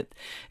way that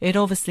it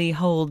obviously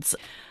holds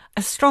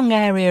a strong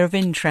area of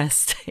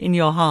interest in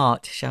your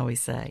heart, shall we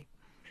say?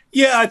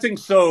 Yeah, I think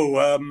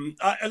so.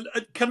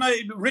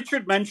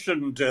 Richard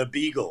mentioned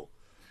Beagle,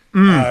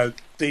 the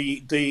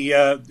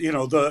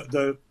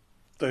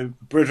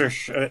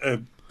British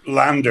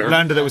lander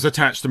that was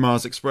attached to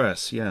Mars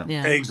Express.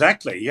 Yeah.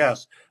 Exactly.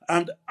 Yes.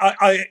 And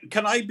I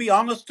can I be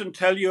honest and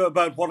tell you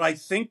about what I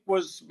think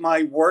was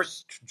my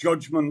worst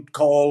judgment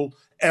call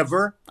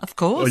ever? Of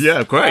course. Oh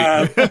yeah,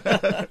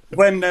 great.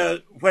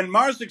 When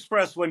Mars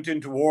Express went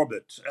into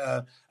orbit,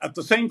 at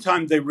the same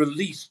time they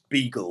released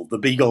Beagle, the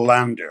Beagle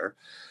lander,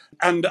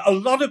 and a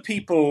lot of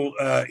people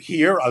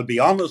here, I'll be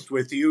honest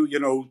with you,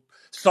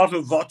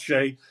 sotto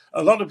voce,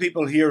 a lot of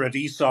people here at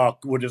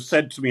ESOC would have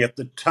said to me at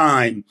the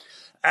time,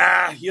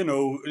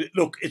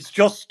 look, it's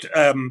just,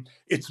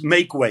 it's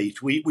make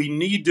weight. We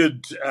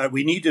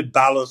needed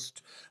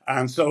ballast.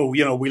 And so,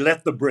 we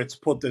let the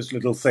Brits put this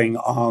little thing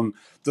on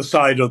the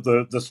side of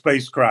the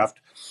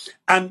spacecraft.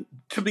 And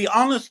to be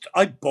honest,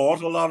 I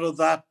bought a lot of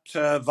that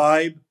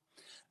vibe.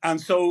 And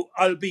so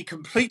I'll be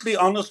completely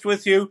honest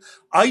with you.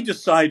 I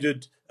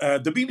decided,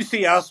 the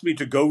BBC asked me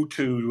to go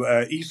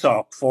to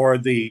ESOP for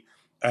the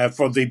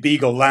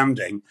Beagle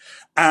landing,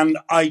 and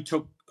I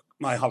took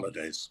my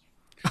holidays.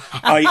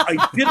 I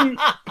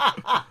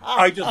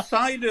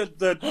decided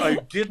that I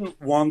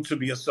didn't want to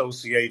be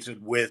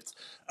associated with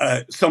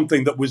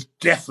something that was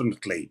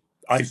definitely,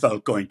 I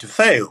felt, going to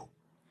fail.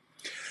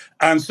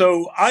 And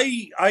so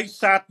I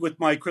sat with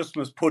my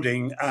Christmas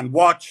pudding and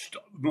watched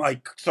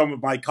some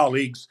of my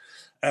colleagues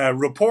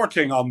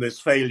reporting on this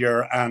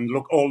failure and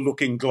all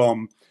looking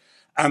glum,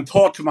 and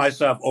thought to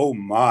myself, oh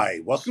my,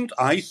 wasn't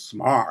I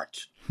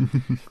smart?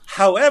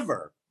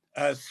 However,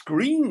 a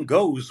screen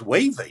goes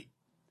wavy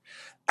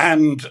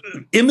and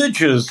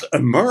images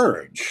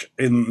emerge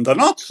in the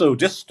not so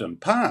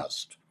distant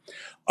past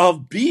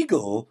of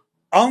Beagle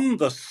on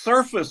the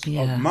surface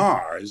of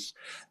Mars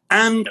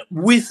and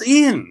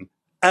within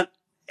an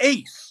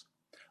ace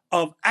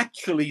of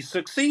actually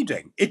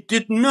succeeding. It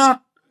did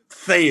not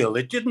fail.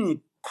 It didn't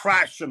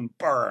crash and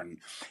burn.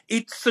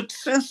 It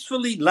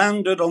successfully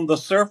landed on the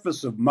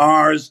surface of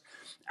Mars,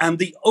 and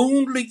the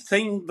only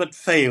thing that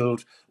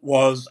failed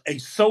was a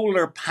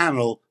solar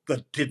panel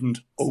that didn't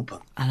open.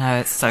 I know,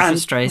 it's so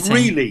frustrating.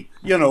 Really,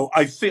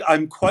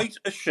 I'm quite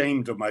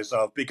ashamed of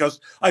myself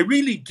because I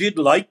really did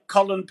like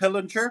Colin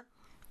Pillinger.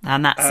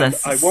 And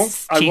that's I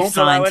won't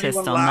allow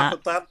anyone to laugh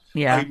at that.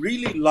 Yeah. I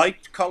really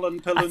liked Colin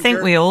Pillinger. I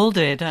think we all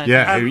did.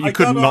 Yeah, you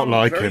couldn't not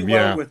like him.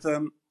 Well with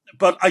him.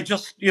 But I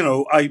just,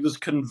 I was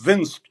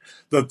convinced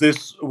that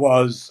this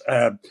was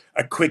a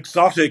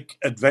quixotic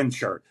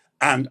adventure,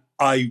 and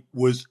I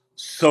was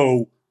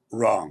so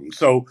wrong.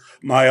 So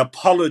my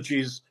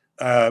apologies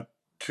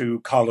to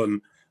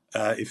Colin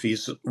if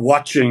he's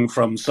watching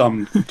from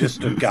some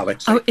distant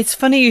galaxy. Oh, it's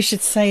funny you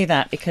should say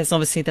that, because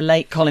obviously the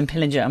late Colin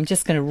Pillinger, I'm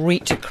just going to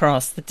reach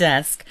across the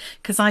desk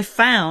because I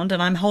found,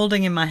 and I'm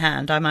holding in my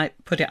hand, I might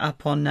put it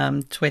up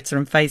on Twitter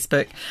and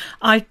Facebook,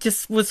 I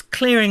just was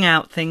clearing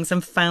out things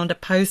and found a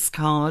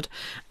postcard,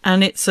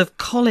 and it's of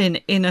Colin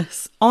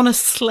on a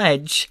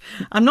sledge.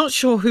 I'm not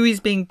sure who he's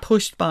being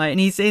pushed by, and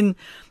he's in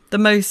the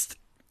most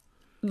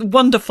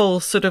wonderful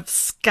sort of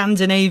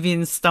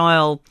Scandinavian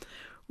style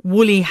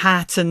woolly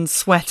hat and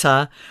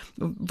sweater,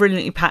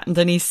 brilliantly patterned,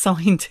 and he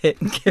signed it.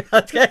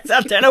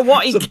 I don't know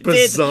what he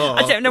did.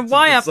 I don't know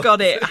why I've got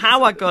it,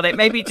 how I got it.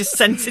 Maybe he just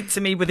sent it to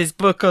me with his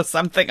book or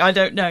something. I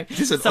don't know.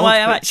 So I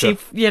actually,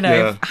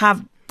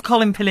 have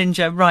Colin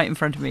Pillinger right in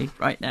front of me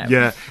right now.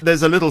 Yeah,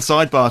 there's a little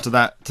sidebar to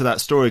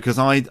that story, because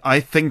I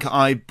think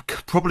I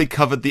probably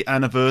covered the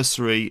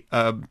anniversary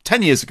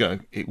 10 years ago,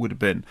 it would have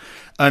been,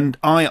 and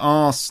I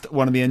asked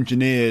one of the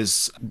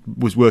engineers,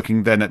 was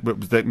working then at what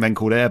was then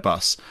called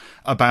Airbus,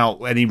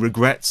 about any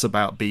regrets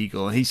about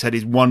Beagle. He said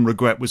his one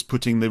regret was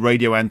putting the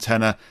radio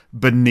antenna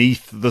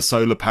beneath the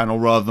solar panel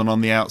rather than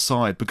on the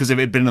outside, because if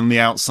it had been on the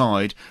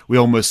outside, we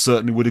almost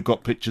certainly would have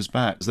got pictures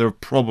back. There are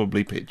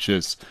probably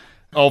pictures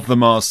of the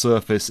Mars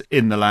surface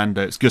in the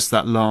lander. It's just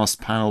that last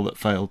panel that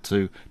failed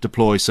to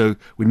deploy, so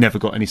we never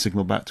got any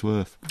signal back to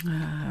Earth.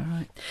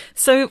 Right.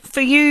 So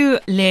for you,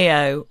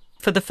 Leo,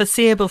 for the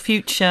foreseeable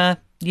future,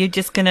 you're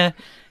just going to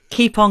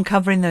keep on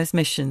covering those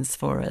missions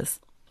for us?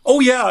 Oh,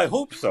 yeah, I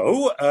hope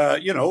so.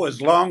 As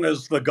long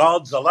as the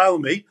gods allow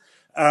me.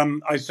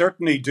 I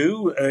certainly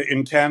do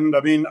intend.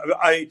 I mean,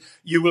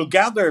 you will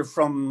gather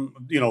from,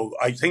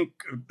 I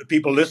think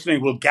people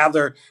listening will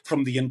gather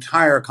from the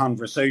entire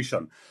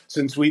conversation,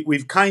 since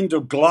we've kind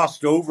of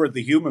glossed over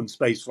the human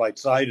spaceflight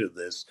side of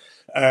this,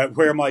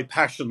 where my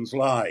passions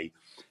lie.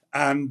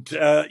 And,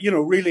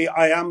 really,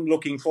 I am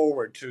looking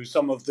forward to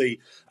some of the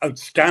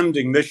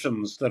outstanding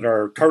missions that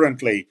are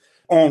currently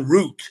en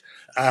route.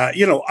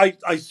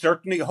 I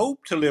certainly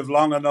hope to live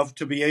long enough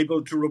to be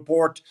able to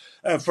report,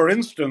 for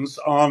instance,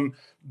 on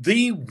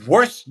the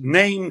worst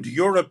named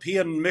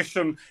European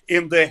mission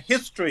in the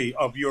history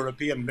of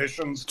European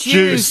missions.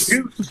 JUICE.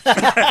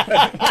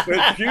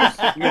 The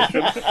JUICE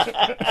mission.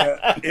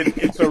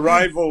 Its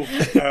arrival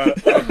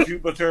at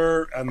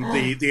Jupiter and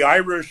the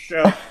Irish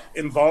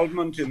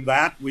involvement in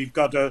that. We've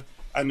got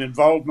an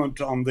involvement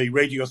on the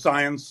radio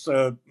science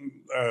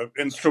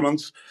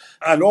instruments.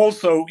 And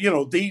also,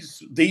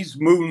 these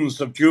moons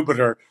of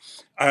Jupiter,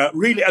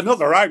 really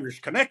another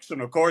Irish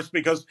connection, of course,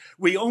 because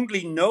we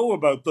only know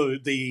about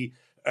the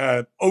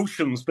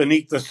oceans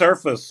beneath the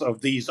surface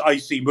of these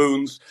icy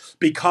moons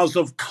because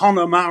of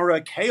Connemara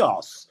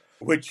chaos,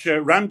 which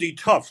Randy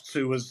Tufts,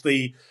 who was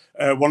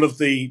one of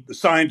the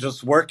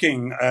scientists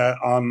working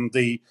on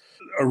the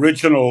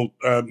original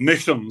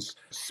missions,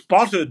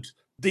 spotted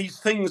these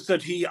things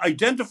that he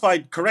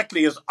identified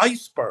correctly as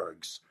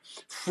icebergs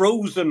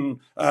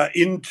frozen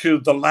into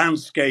the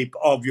landscape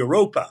of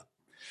Europa.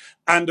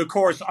 And of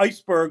course,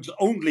 icebergs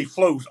only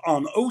float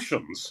on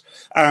oceans.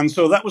 And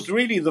so that was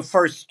really the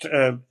first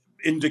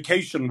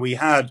indication we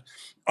had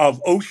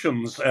of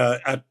oceans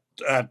at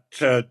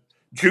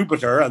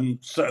Jupiter and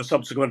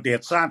subsequently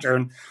at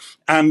Saturn.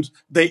 And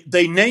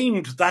they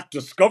named that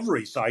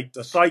discovery site,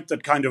 the site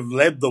that kind of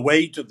led the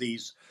way to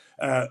these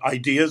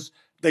ideas,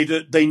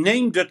 they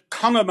named it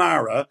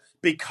Connemara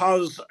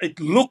because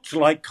it looked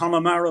like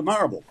Connemara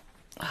marble.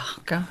 Oh,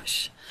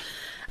 gosh.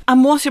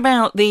 And what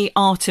about the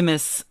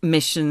Artemis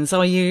missions?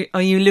 Are you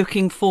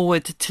looking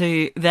forward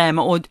to them,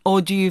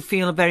 or do you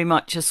feel very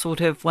much a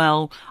sort of,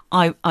 well,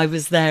 I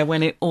was there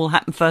when it all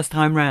happened first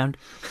time round?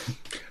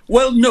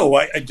 Well, no,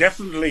 I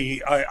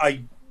definitely I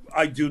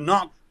do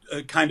not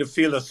kind of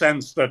feel a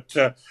sense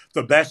that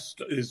the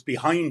best is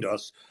behind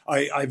us.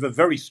 I have a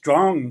very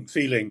strong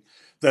feeling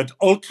that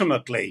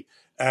ultimately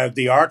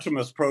the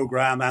Artemis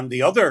program and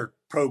the other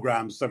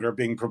programs that are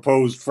being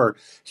proposed for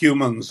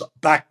humans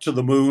back to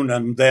the moon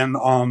and then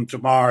on to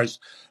Mars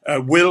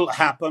will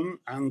happen,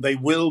 and they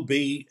will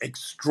be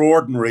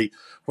extraordinary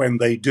when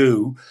they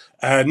do,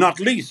 not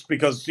least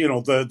because,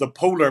 the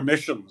polar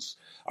missions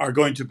are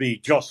going to be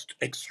just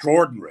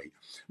extraordinary.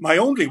 My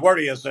only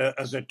worry as a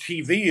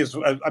TV is,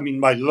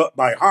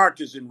 my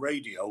heart is in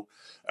radio,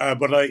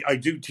 but I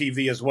do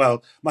TV as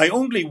well. My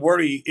only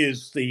worry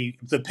is the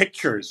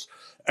pictures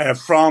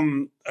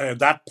from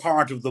that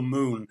part of the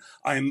moon.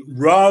 I'm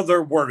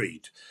rather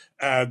worried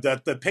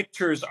that the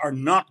pictures are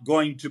not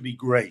going to be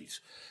great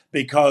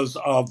because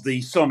of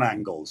the sun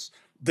angles.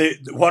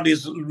 What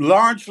is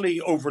largely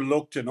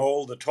overlooked in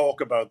all the talk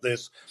about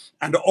this,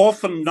 and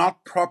often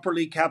not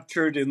properly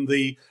captured in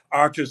the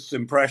artist's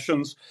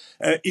impressions,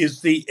 is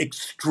the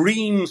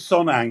extreme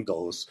sun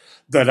angles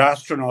that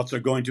astronauts are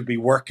going to be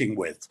working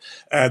with.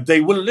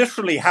 They will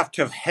literally have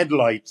to have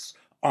headlights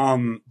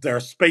on their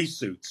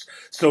spacesuits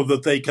so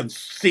that they can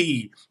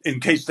see in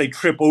case they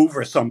trip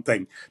over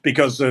something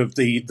because of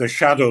the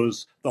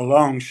shadows, the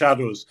long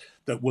shadows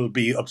that will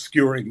be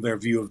obscuring their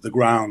view of the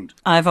ground.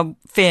 I have a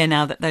fear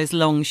now that those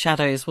long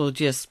shadows will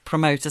just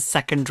promote a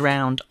second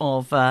round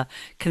of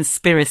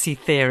conspiracy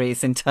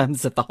theories in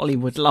terms of the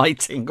Hollywood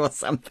lighting or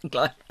something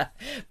like that.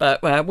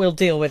 But we'll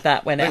deal with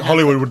that when it happens.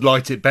 Hollywood would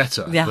light it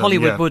better. Yeah,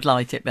 Hollywood would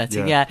light it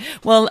better, yeah.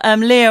 Well,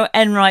 Leo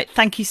Enright,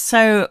 thank you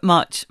so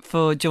much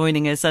for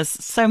joining us. There's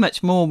so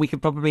much more we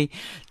could probably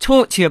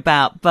talk to you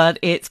about, but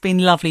it's been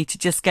lovely to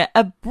just get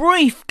a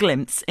brief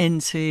glimpse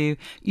into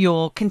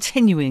your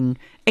continuing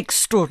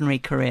extraordinary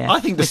career. I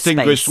think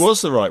distinguished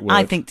was the right word.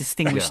 I think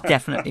distinguished,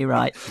 definitely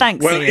right.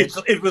 Thanks, well, Ian.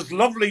 It was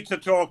lovely to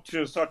talk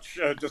to such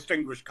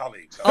distinguished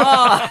colleagues.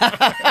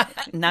 Oh,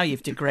 now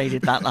you've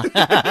degraded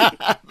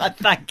that.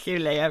 Thank you,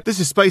 Leo. This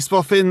is Space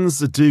Boffins.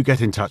 Do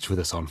get in touch with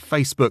us on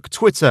Facebook,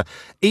 Twitter,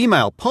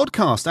 email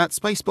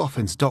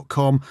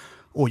podcast@spaceboffins.com.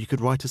 Or you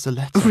could write us a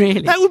letter.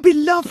 Really? That would be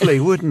lovely,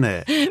 wouldn't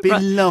it? It'd be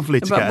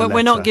lovely to get a letter. But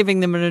we're not giving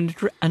them an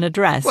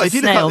address, well, a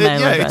snail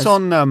mail address. It's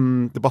on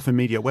the Boffin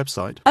Media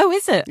website. Oh,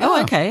 is it? Yeah.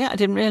 Oh, okay. I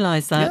didn't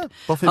realise that. Yeah,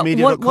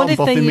 boffinmedia.com,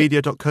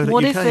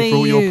 boffinmedia.co.uk for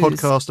all your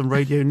podcast and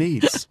radio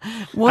needs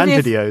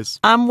videos.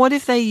 What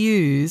if they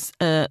use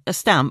a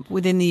stamp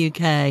within the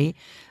UK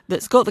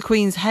that's got the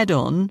Queen's head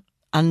on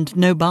and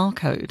no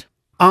barcode?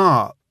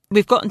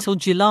 We've got until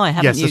July,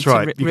 haven't you? Yes, that's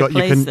right.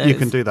 You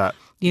can do that.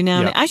 You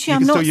know, actually,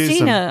 I've not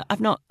seen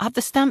have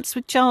the stamps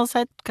with Charles'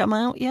 head come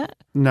out yet?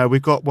 No,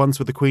 we've got ones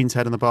with the Queen's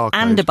head and the barcode.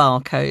 And a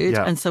barcode.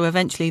 Yeah. And so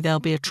eventually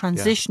there'll be a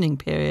transitioning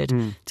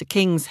period to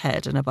King's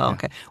head and a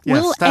barcode.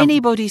 Will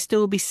anybody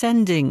still be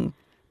sending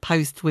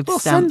post with Well,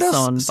 stamps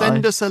on.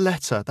 Send us a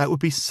letter. That would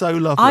be so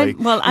lovely.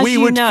 As we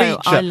you would know,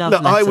 feature. I love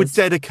Look, I would letters.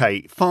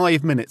 dedicate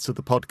 5 minutes of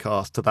the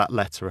podcast to that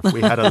letter if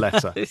we had a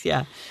letter.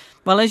 Yeah.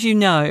 Well, as you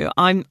know,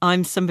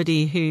 I'm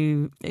somebody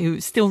who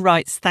still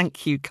writes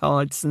thank you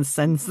cards and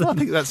sends them. I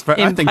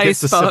think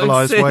it's a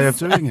civilized way of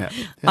doing it.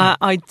 Yeah.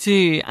 I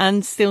do,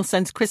 and still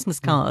sends Christmas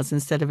cards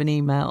instead of an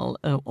email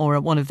or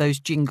one of those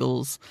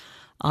jingles.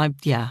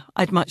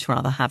 I'd much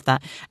rather have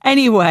that.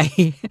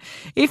 Anyway,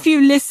 if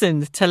you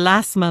listened to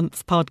last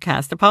month's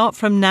podcast, apart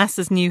from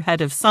NASA's new head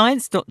of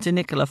science, Dr.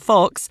 Nicola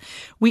Fox,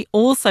 we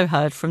also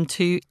heard from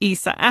 2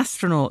 ESA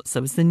astronauts.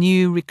 There was the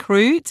new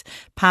recruit,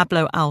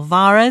 Pablo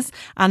Alvarez,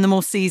 and the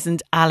more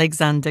seasoned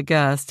Alexander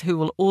Gerst, who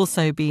will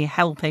also be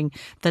helping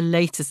the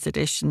latest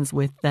additions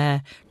with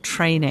their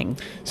training.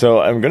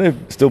 So I'm going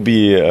to still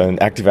be an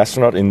active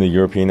astronaut in the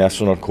European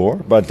Astronaut Corps,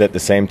 but at the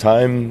same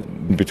time,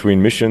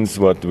 between missions,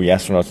 what we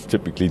astronauts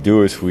typically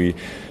do is we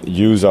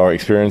use our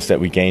experience that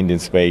we gained in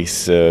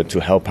space to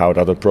help out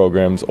other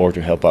programs or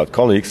to help out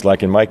colleagues.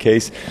 Like in my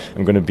case,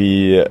 I'm going to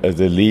be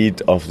the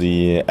lead of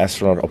the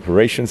astronaut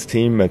operations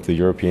team at the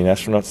European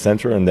Astronaut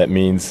Center, and that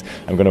means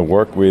I'm going to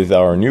work with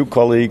our new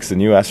colleagues, the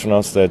new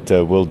astronauts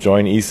that will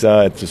join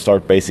ESA to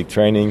start basic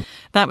training.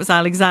 That was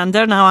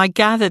Alexander. Now, I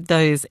gathered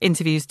those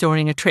interviews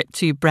during a trip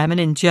to Bremen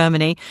in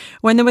Germany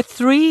when there were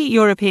 3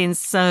 European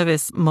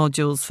service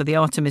modules for the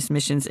Artemis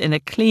missions in a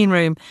clean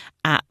room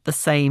at the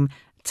same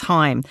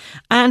time.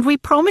 And we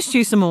promised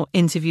you some more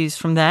interviews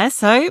from there.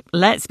 So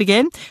let's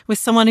begin with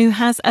someone who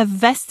has a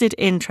vested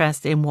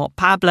interest in what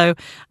Pablo,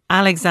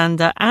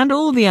 Alexander and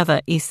all the other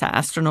ESA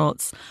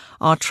astronauts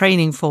are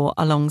training for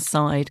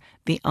alongside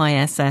the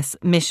ISS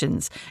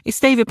missions. It's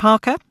David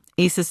Parker,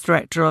 ESA's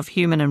Director of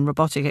Human and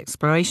Robotic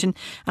Exploration,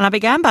 and I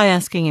began by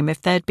asking him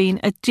if there'd been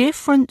a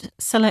different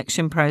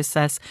selection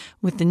process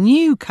with the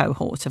new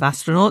cohort of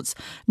astronauts,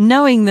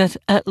 knowing that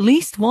at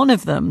least one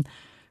of them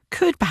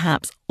could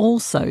perhaps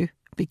also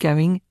be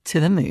going to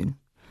the moon.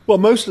 Well,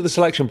 most of the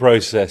selection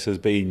process has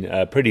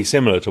been pretty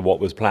similar to what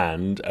was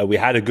planned. We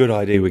had a good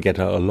idea we'd get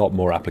a lot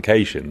more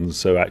applications,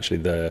 so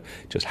actually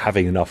just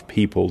having enough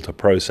people to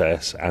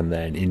process and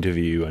then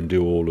interview and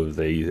do all of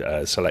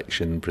the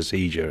selection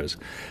procedures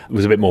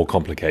was a bit more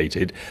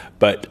complicated.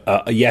 But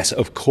yes,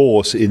 of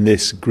course, in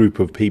this group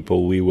of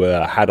people, it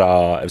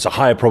was a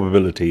higher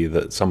probability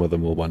that some of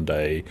them will one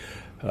day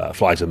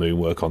fly to the moon,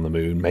 work on the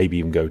moon, maybe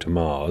even go to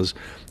Mars.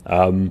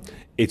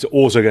 It's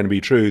also going to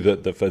be true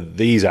that for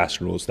these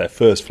astronauts, their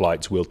first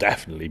flights will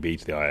definitely be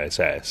to the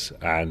ISS,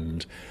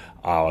 and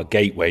our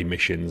gateway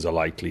missions are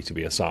likely to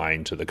be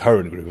assigned to the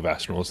current group of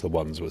astronauts, the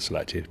ones who were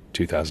selected in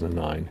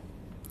 2009.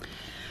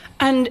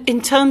 And in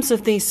terms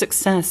of the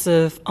success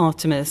of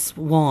Artemis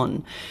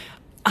 1,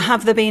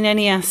 have there been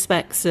any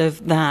aspects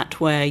of that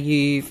where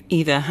you've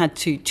either had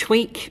to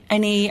tweak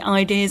any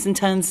ideas in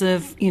terms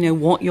of,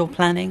 what you're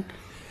planning?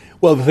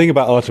 Well, the thing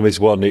about Artemis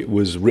 1, it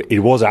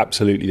was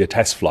absolutely a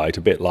test flight,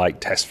 a bit like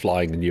test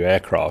flying a new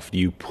aircraft.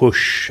 You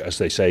push, as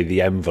they say,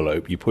 the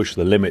envelope. You push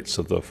the limits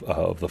of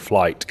the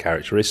flight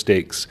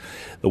characteristics,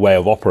 the way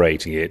of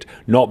operating it,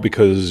 not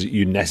because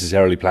you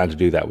necessarily plan to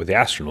do that with the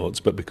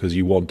astronauts, but because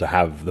you want to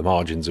have the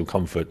margins of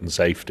comfort and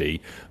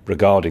safety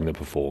regarding the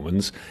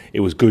performance. It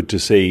was good to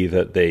see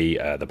that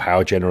the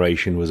power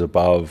generation was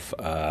above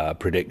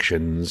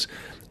predictions,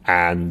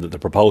 and the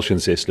propulsion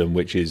system,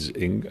 which is,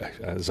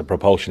 as a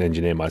propulsion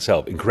engineer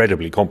myself,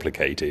 incredibly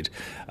complicated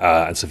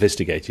and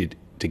sophisticated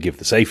to give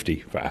the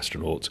safety for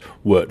astronauts,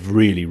 worked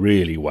really,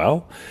 really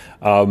well.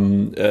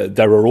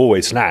 There are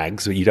always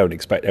snags. You don't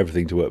expect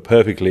everything to work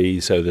perfectly,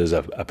 so there's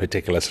a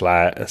particular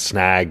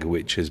snag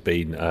which has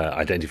been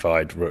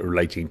identified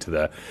relating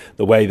to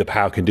the way the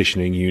power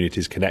conditioning unit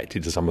is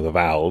connected to some of the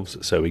valves.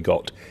 So we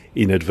got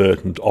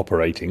inadvertent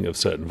operating of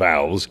certain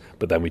valves,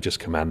 but then we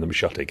just command them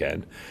shut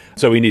again.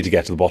 So we need to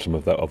get to the bottom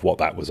of what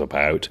that was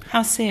about.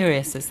 How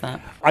serious is that?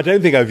 I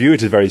don't think I view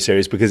it as very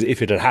serious, because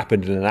if it had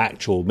happened in an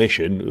actual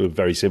mission,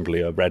 very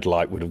simply a red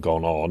light would have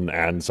gone on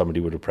and somebody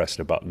would have pressed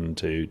a button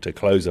to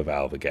close a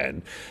valve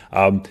again.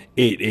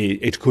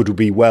 It could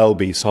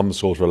be some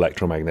sort of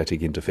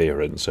electromagnetic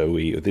interference. So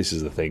this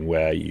is the thing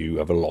where you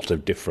have a lot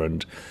of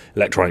different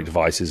electronic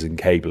devices and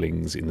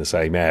cablings in the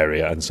same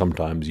area, and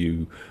sometimes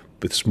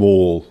with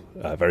small,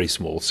 very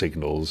small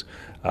signals,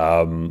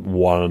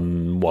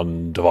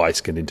 one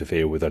device can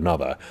interfere with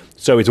another.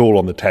 So it's all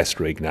on the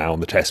test rig now, on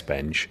the test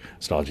bench,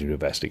 starting to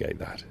investigate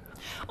that.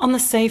 On the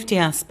safety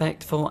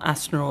aspect for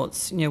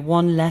astronauts,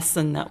 one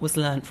lesson that was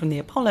learned from the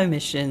Apollo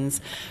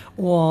missions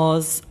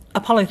was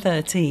Apollo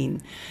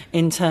 13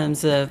 in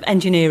terms of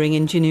engineering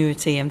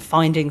ingenuity and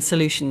finding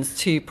solutions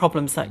to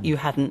problems that you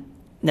hadn't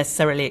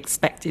necessarily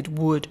expected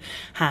would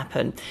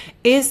happen.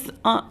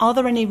 Are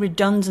there any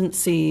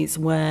redundancies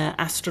where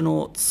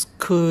astronauts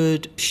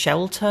could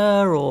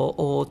shelter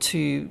or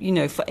to,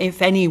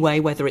 if any way,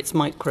 whether it's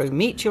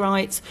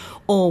micrometeorites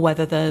or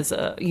whether there's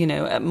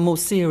a more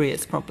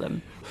serious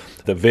problem?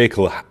 The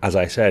vehicle, as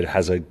I said,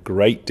 has a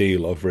great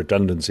deal of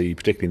redundancy,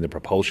 particularly in the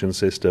propulsion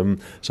system.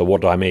 So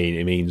what do I mean?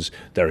 It means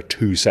there are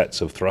 2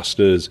 sets of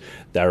thrusters.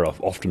 There are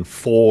often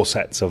 4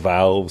 sets of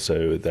valves,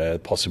 so the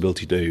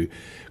possibility to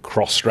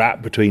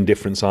cross-strap between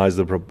different sides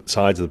of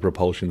the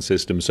propulsion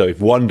system. So if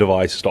one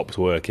device stops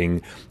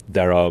working,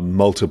 there are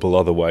multiple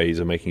other ways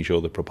of making sure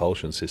the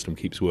propulsion system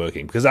keeps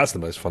working, because that's the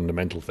most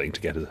fundamental thing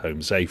to get us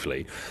home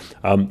safely.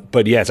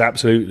 But yes,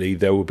 absolutely,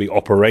 there will be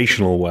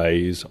operational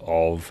ways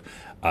of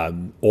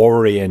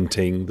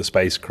orienting the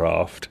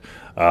spacecraft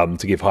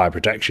to give higher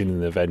protection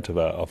in the event of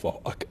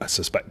a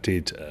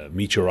suspected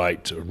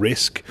meteorite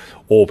risk,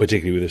 or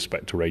particularly with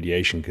respect to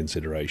radiation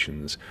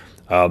considerations.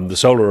 The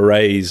solar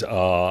arrays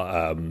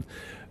are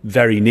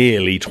very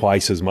nearly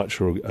twice as much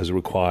as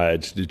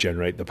required to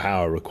generate the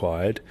power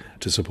required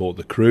to support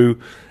the crew.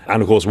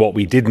 And of course, what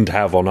we didn't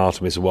have on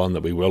Artemis 1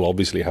 that we will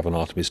obviously have on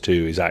Artemis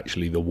 2 is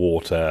actually the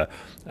water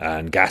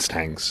and gas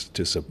tanks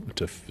to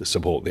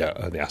support the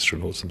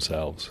astronauts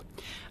themselves.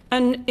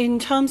 And in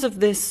terms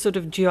of this sort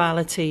of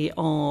duality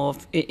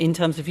in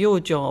terms of your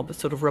job,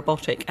 sort of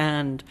robotic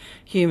and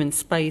human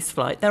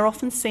spaceflight, they're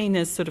often seen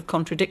as sort of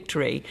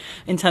contradictory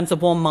in terms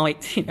of one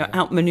might,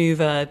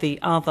 outmaneuver the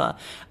other.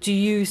 Do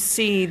you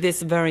see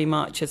this very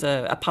much as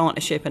a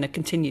partnership and a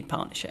continued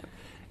partnership?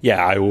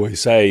 Yeah, I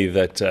always say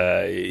that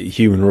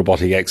human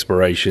robotic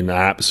exploration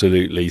are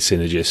absolutely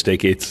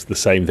synergistic. It's the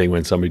same thing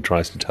when somebody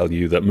tries to tell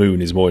you that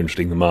Moon is more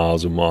interesting than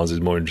Mars and Mars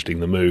is more interesting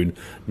than Moon.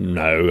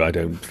 No, I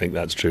don't think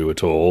that's true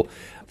at all.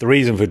 The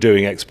reason for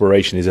doing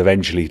exploration is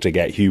eventually to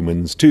get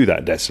humans to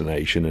that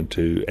destination and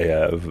to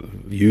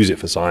use it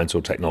for science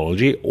or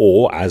technology,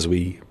 or, as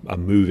we are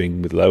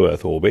moving with low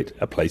Earth orbit,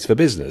 a place for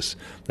business.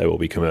 There will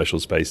be commercial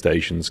space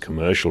stations,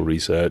 commercial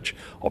research,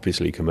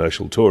 obviously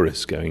commercial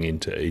tourists going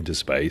into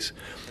space.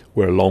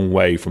 We're a long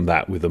way from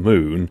that with the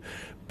Moon.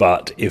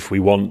 But if we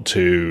want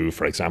to,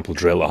 for example,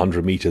 drill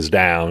 100 meters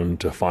down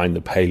to find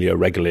the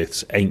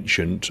paleoregoliths,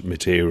 ancient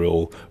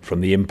material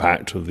from the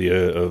impact of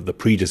the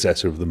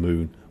predecessor of the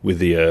Moon with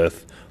the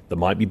Earth that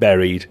might be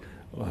buried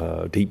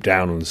deep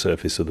down on the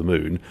surface of the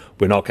Moon,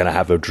 we're not going to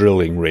have a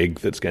drilling rig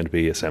that's going to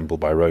be assembled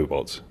by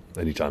robots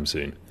anytime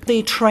soon.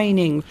 The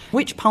training,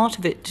 which part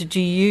of it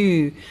do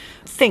you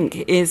think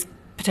is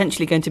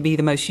potentially going to be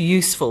the most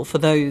useful for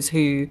those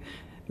who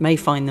may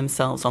find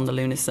themselves on the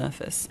lunar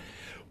surface?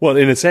 Well,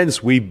 in a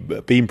sense,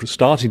 we've been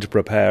starting to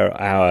prepare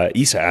our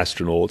ESA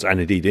astronauts and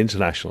indeed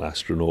international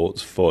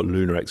astronauts for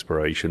lunar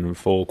exploration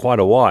for quite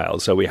a while.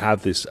 So we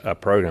have this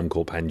program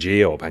called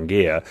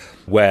Pangaea,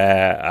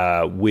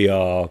 where we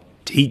are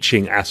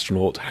teaching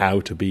astronauts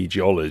how to be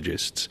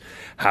geologists,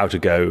 how to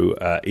go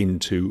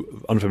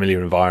into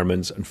unfamiliar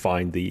environments and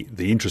find the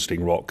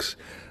interesting rocks,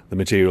 the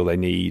material they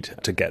need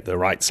to get the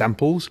right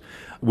samples.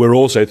 We're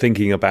also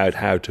thinking about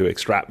how to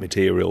extract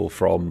material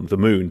from the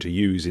Moon to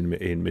use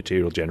in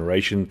material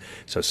generation.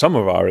 So some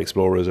of our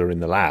explorers are in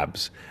the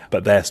labs,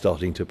 but they're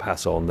starting to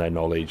pass on their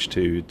knowledge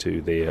to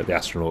the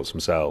astronauts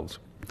themselves.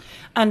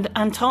 And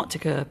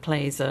Antarctica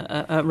plays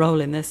a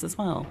role in this as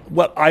well.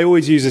 Well, I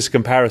always use this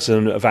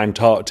comparison of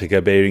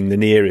Antarctica being the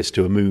nearest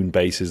to a moon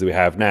base as we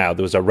have now.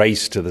 There was a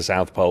race to the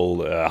South Pole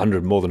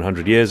more than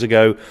 100 years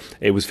ago.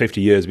 It was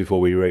 50 years before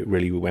we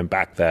really went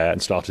back there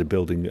and started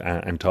building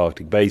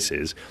Antarctic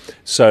bases.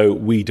 So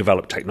we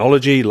developed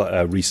technology,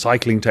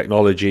 recycling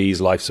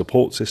technologies, life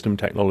support system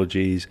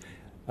technologies,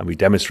 and we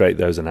demonstrate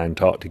those in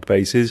Antarctic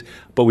bases.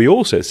 But we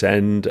also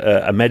send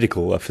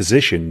a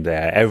physician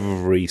there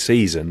every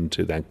season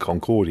to the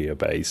Concordia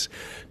base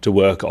to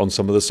work on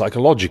some of the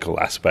psychological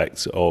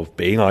aspects of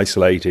being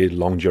isolated,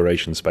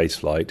 long-duration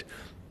spaceflight.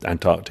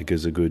 Antarctica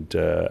is a good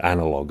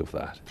analogue of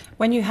that.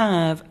 When you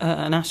have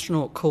an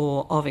astronaut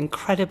corps of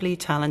incredibly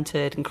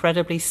talented,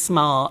 incredibly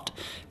smart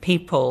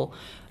people,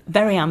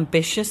 very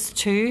ambitious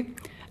too,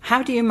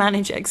 how do you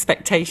manage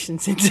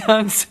expectations in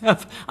terms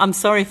of, I'm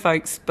sorry,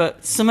 folks,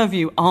 but some of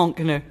you aren't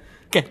going to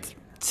get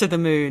to the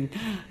Moon?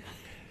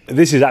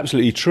 This is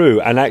absolutely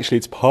true, and actually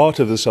it's part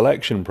of the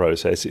selection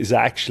process is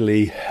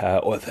actually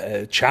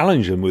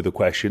challenge them with the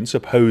question,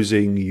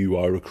 supposing you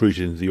are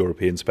recruited into the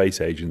European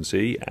Space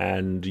Agency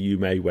and you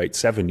may wait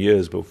 7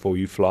 years before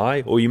you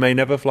fly, or you may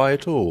never fly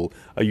at all.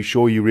 Are you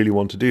sure you really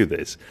want to do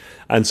this?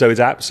 And so it's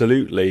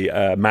absolutely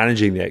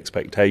managing the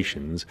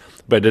expectations,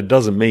 but it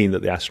doesn't mean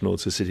that the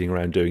astronauts are sitting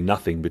around doing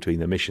nothing between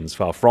their missions.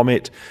 Far from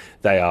it.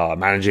 They are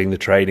managing the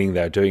training,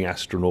 they're doing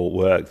astronaut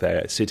work,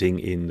 they're sitting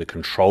in the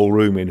control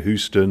room in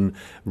Houston,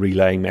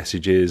 relaying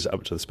messages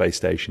up to the space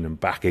station and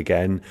back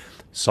again.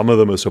 Some of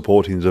them are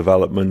supporting the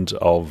development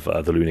of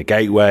the Lunar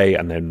Gateway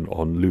and then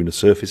on lunar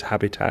surface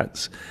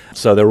habitats.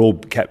 So they're all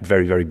kept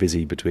very, very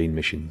busy between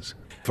missions.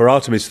 For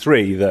Artemis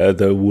 3,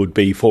 there would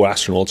be 4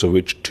 astronauts, of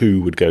which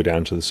 2 would go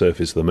down to the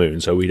surface of the Moon.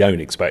 So we don't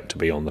expect to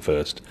be on the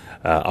first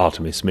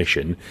Artemis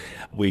mission.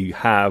 We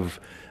have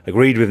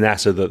agreed with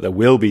NASA that there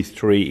will be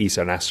 3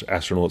 ESA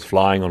astronauts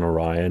flying on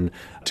Orion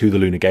to the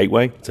Lunar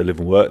Gateway to live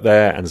and work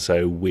there, and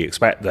so we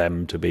expect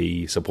them to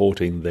be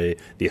supporting the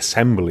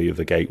assembly of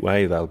the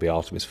Gateway. That'll be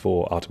Artemis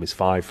 4, Artemis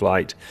 5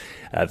 flight.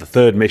 The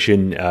third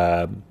mission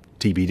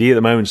TBD at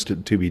the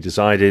moment, to be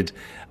decided.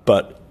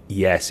 But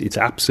yes, it's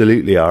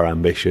absolutely our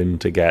ambition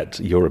to get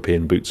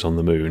European boots on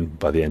the moon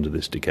by the end of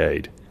this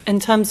decade. In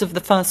terms of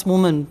the first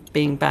woman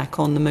being back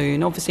on the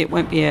moon, obviously it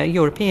won't be a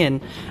European,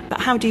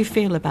 but how do you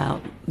feel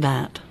about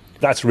that?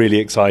 That's really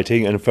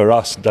exciting, and for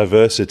us,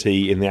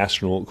 diversity in the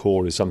astronaut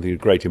corps is something of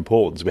great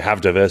importance. We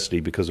have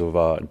diversity because of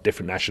our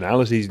different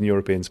nationalities in the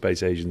European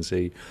Space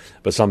Agency,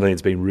 but something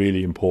that's been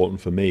really important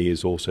for me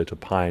is also to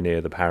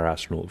pioneer the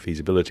para-astronaut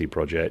feasibility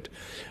project.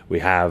 We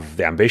have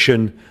the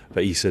ambition for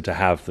ESA to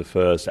have the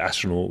first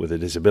astronaut with a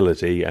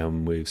disability,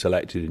 and we've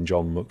selected in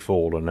John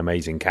McFall an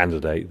amazing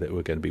candidate that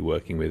we're going to be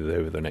working with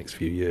over the next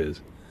few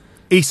years.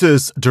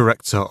 ESA's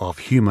Director of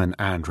Human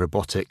and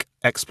Robotic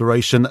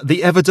Exploration,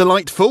 the ever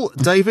delightful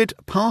David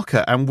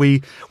Parker. And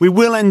we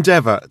will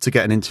endeavour to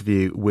get an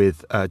interview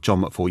with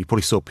John McFall. You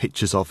probably saw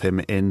pictures of him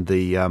in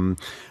the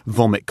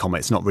Vomit comet.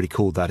 It's not really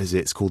called that, is it?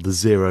 It's called the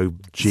Zero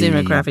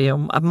gravity.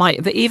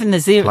 Even the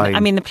zero. plane. I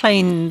mean, the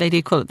plane, they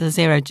do call it the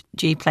Zero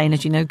G plane,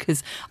 as you know,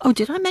 because,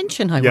 did I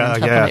mention I went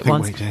up on it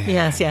once? We did,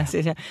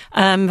 Yes.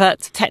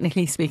 But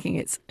technically speaking,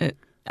 it's...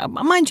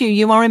 mind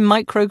you are in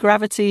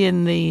microgravity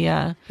in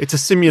the... it's a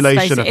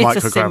simulation of microgravity.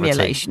 It's a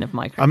simulation of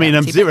microgravity. I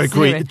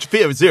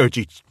mean, zero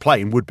G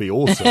plane would be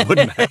awesome,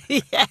 wouldn't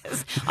it?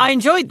 Yes. I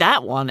enjoyed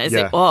that one as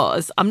it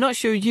was. I'm not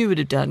sure you would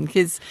have done,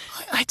 because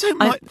I don't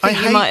mind. I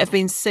think you might have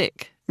been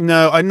sick.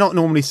 No, I'm not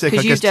normally sick.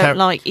 Because you don't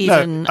like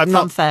even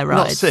funfair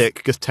rides. Not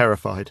sick, just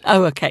terrified.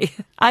 Oh, okay.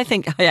 I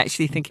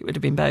actually think it would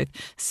have been both.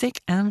 Sick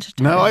and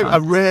terrified. No, I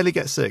rarely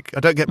get sick. I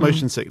don't get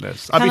motion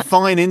sickness. I'd be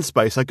fine in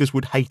space. I just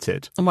would hate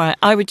it. Right.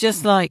 I would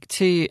just like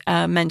to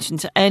mention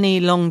to any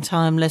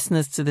long-time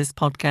listeners to this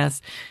podcast,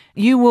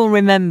 you will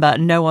remember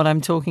and know what I'm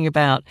talking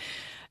about.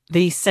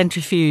 The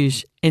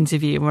centrifuge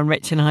interview when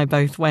Rich and I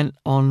both went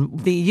on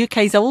the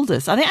UK's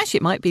oldest. I think actually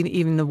it might be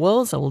even the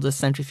world's oldest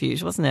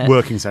centrifuge, wasn't it?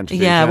 Working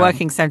centrifuge. Yeah,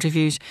 working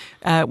centrifuge.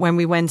 When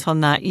we went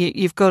on that,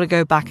 you've got to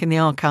go back in the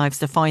archives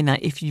to find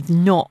that if you've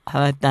not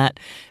heard that,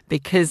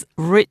 because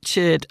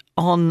Richard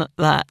on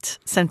that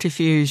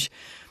centrifuge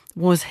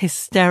was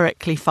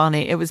hysterically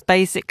funny. It was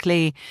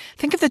basically,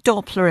 think of the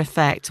Doppler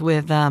effect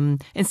with,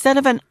 instead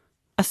of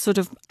a sort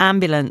of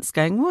ambulance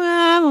going, wah,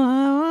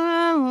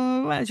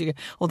 wah, wah, as you go,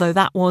 although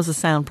that was a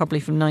sound probably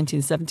from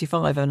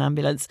 1975 of an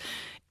ambulance,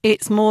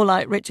 it's more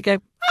like Richard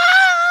going,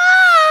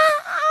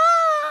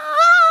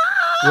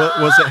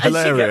 was it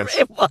hilarious?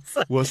 It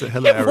wasn't. Was it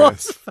hilarious? It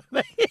was for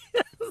me.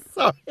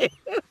 Sorry.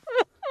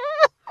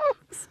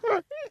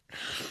 Sorry.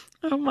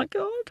 Oh my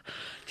God.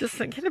 Just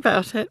thinking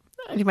about it.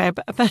 Anyway,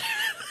 but oh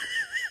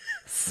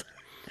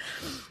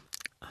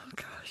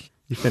gosh.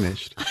 You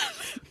finished?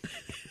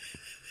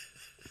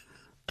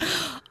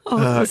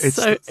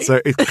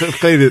 It's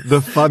clearly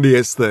the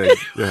funniest thing.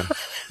 Yeah.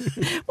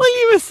 Well,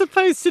 you were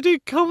supposed to do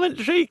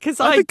commentary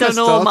because I'd done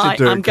all my.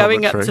 I'm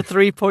going up to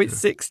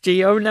 3.6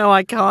 G. Oh no,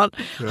 I can't.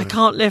 Yeah. I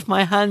can't lift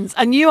my hands.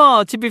 And you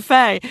are, to be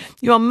fair,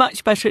 you are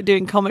much better at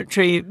doing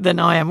commentary than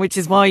I am, which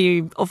is why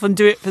you often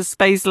do it for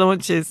space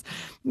launches.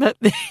 But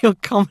your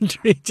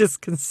commentary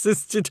just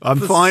consisted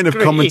of I'm fine of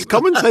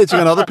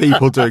commentating on other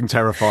people doing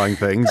terrifying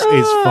things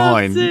is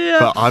fine,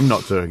 but I'm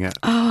not doing it.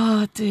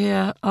 Oh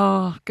dear.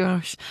 Oh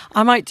gosh.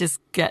 I might just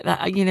get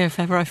that. If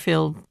ever I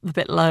feel a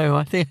bit low,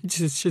 I think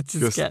I should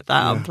get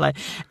that on play.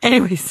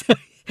 Anyway, so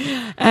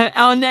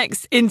our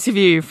next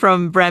interview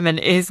from Bremen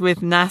is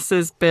with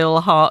NASA's Bill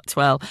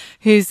Hartwell,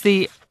 who's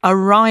the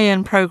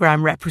Orion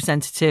program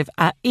representative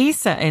at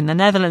ESA in the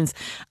Netherlands.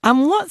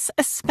 And what's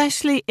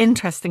especially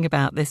interesting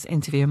about this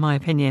interview, in my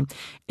opinion,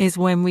 is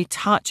when we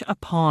touch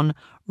upon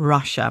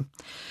Russia.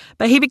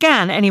 But he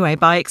began anyway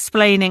by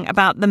explaining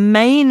about the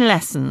main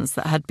lessons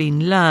that had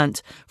been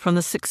learnt from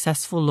the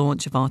successful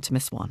launch of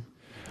Artemis 1.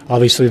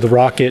 Obviously, the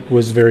rocket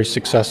was very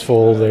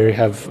successful. They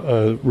have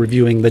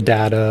reviewing the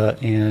data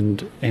and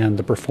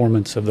the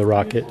performance of the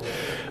rocket.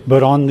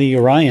 But on the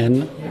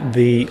Orion,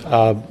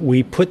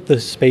 we put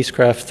the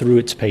spacecraft through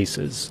its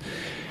paces.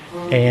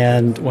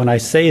 And when I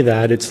say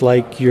that, it's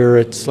like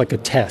a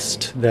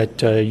test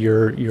that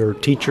your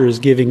teacher is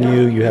giving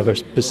you. You have a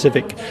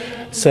specific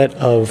set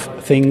of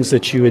things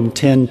that you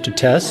intend to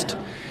test,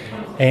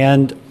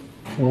 and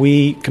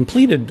we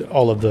completed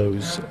all of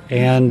those.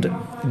 And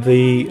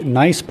the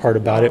nice part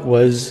about it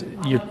was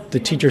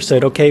the teacher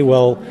said, okay,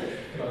 well,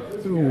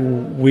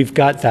 we've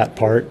got that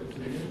part.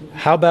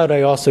 How about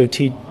I also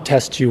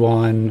test you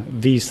on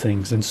these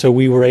things? And so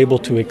we were able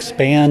to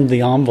expand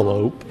the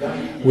envelope,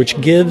 which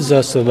gives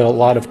us a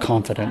lot of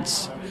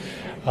confidence.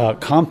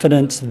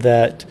 Confidence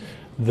that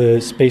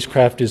the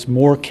spacecraft is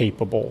more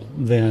capable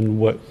than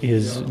what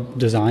is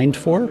designed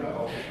for.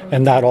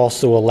 And that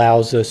also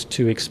allows us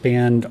to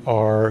expand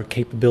our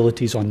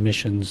capabilities on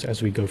missions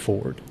as we go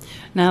forward.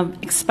 Now,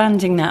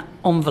 expanding that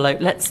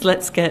envelope,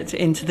 let's get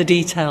into the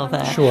detail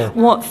there. Sure.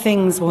 What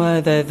things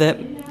were there that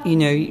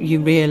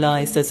you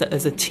realised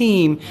as a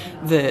team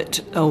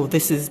that,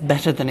 this is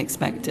better than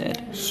expected?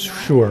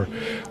 Sure.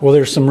 Well,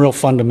 there's some real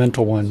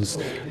fundamental ones.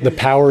 The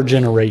power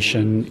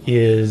generation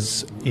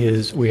is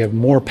we have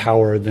more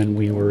power than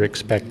we were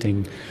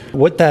expecting.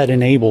 What that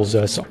enables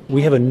us,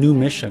 we have a new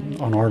mission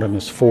on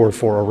Artemis 4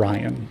 for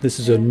Orion. This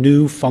is a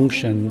new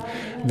function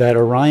that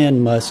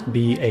Orion must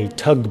be a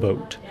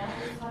tugboat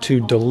to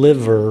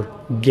deliver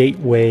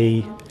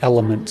gateway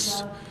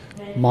elements,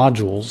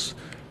 modules,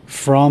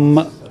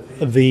 from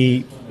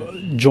the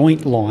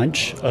joint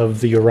launch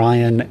of the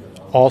Orion,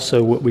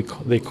 also what we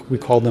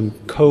call them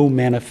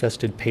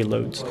co-manifested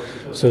payloads.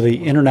 So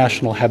the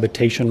International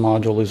Habitation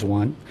Module is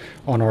one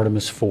on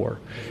Artemis 4.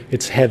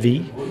 It's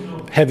heavy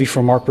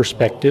from our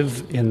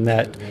perspective in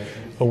that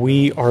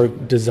we are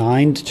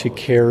designed to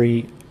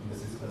carry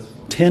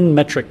 10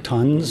 metric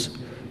tons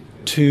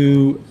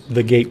to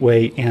the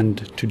gateway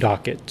and to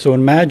dock it. So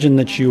imagine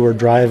that you are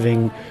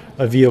driving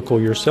a vehicle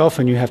yourself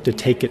and you have to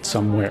take it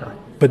somewhere.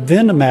 But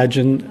then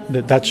imagine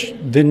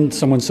then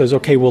someone says,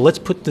 okay, well, let's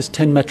put this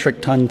 10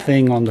 metric ton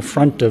thing on the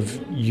front of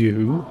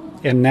you,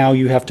 and now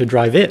you have to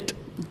drive it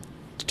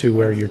to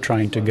where you're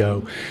trying to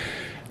go.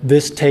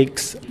 This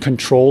takes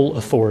control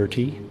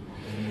authority,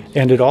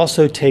 and it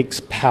also takes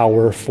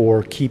power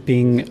for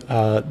keeping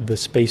the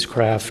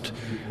spacecraft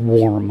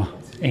warm.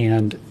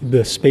 And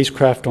the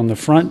spacecraft on the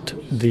front,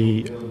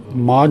 the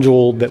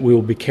module that we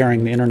will be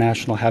carrying, the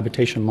International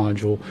Habitation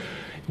Module,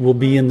 will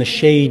be in the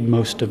shade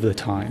most of the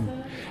time.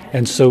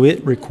 And so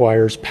it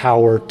requires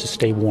power to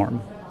stay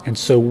warm. And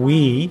so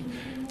we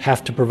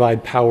have to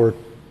provide power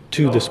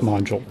to this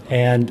module.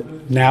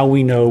 And now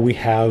we know we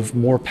have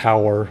more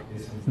power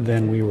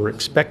than we were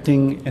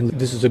expecting, and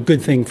this is a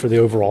good thing for the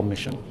overall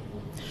mission.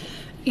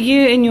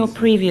 You, in your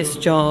previous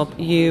job,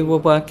 you were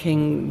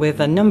working with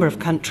a number of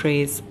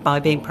countries by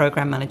being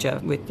program manager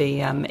with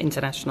the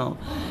International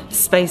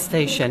Space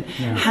Station.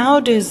 Yeah. How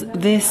does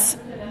this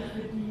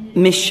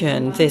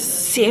mission, this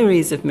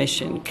series of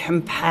mission,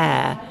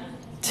 compare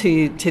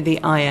to the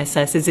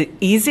ISS? Is it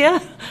easier,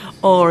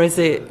 or is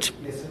it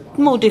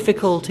more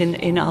difficult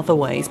in other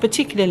ways,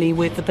 particularly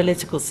with the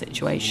political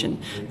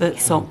situation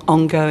that's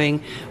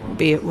ongoing,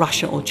 be it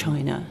Russia or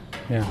China?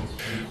 Yeah.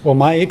 Well,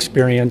 my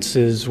experience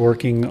is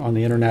working on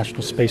the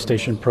International Space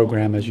Station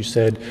program, as you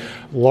said.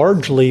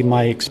 Largely,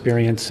 my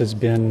experience has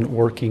been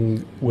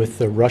working with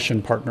the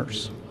Russian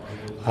partners.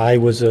 I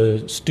was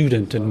a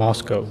student in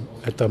Moscow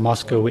at the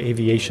Moscow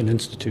Aviation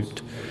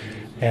Institute,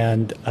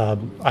 and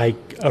I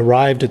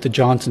arrived at the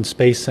Johnson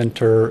Space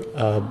Center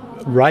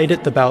right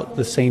at about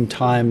the same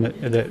time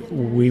that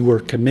we were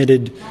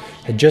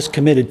had just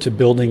committed to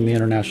building the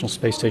International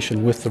Space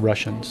Station with the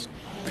Russians.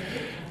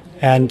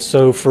 And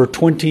so for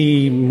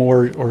 20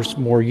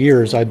 more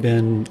years, I've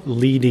been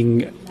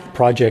leading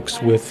projects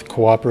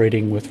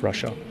cooperating with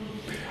Russia.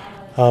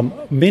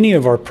 Many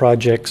of our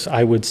projects,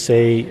 I would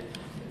say,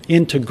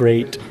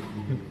 integrate.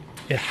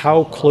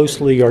 How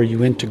closely are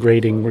you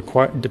integrating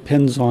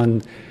depends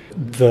on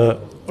the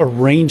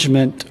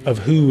arrangement of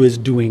who is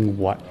doing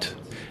what.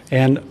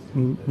 And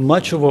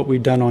much of what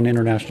we've done on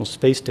International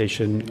Space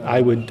Station,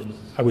 I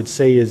would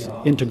say, is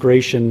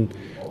integration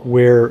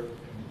where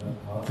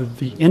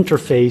the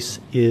interface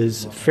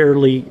is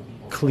fairly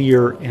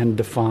clear and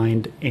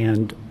defined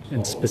and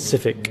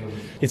specific.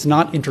 It's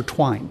not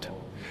intertwined.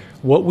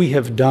 What we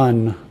have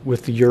done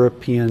with the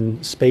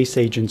European Space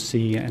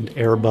Agency and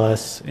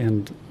Airbus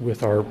and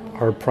with our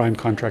prime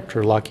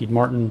contractor Lockheed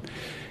Martin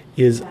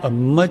is a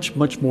much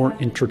more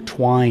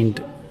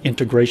intertwined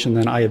integration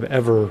than I have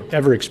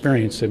ever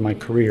experienced in my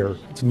career.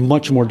 It's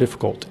much more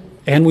difficult,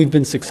 and we've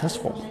been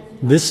successful.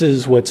 This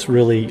is what's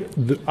really,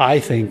 I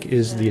think,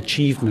 is the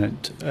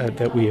achievement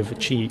that we have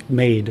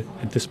made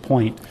at this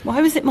point.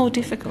 Why was it more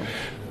difficult?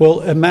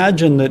 Well,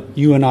 imagine that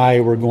you and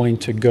I were going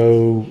to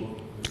go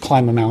to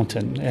climb a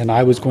mountain, and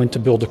I was going to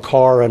build a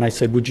car, and I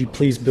said, would you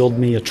please build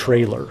me a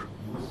trailer?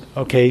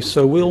 Okay,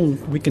 so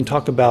we can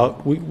talk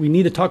about, we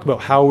need to talk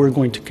about how we're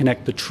going to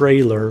connect the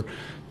trailer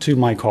to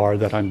my car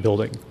that I'm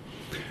building.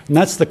 And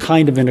that's the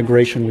kind of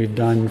integration we've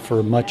done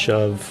for much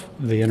of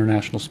the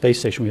International Space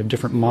Station. We have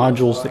different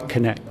modules that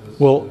connect.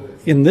 Well,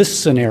 in this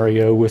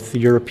scenario with the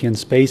European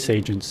Space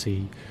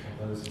Agency,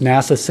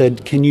 NASA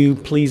said, can you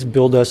please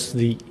build us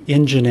the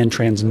engine and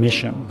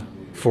transmission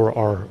for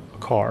our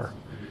car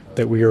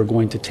that we are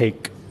going to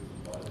take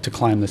to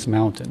climb this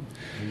mountain?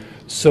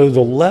 So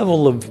the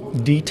level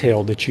of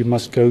detail that you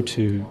must go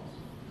to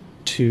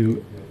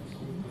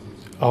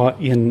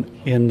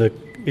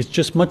it's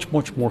just much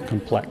more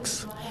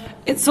complex.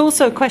 It's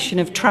also a question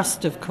of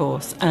trust, of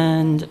course,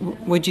 and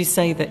would you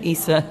say that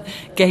ESA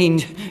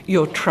gained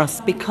your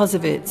trust because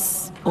of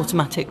its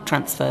automatic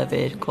transfer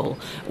vehicle,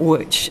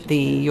 which the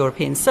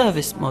European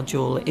Service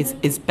Module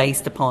is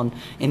based upon,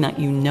 in that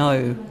you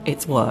know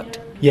it's worked?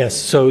 Yes,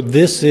 so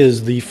this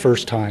is the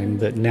first time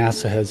that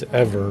NASA has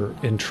ever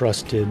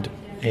entrusted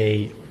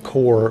a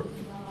core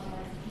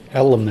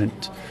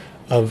element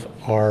of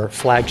our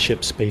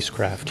flagship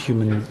spacecraft,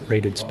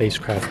 human-rated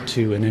spacecraft,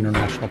 to an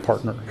international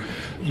partner.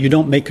 You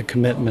don't make a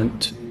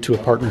commitment to a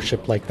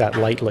partnership like that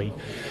lightly.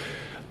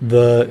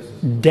 The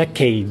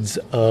decades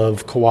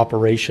of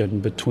cooperation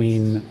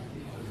between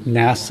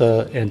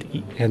NASA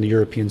and the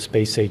European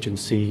Space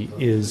Agency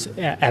is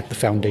at the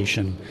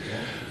foundation.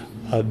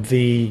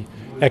 The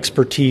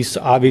expertise,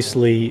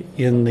 obviously,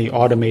 in the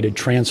automated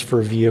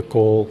transfer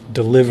vehicle,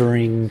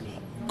 delivering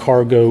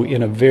cargo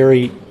in a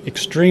very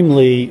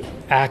extremely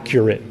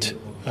accurate,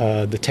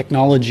 the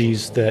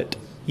technologies that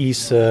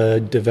ESA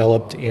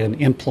developed and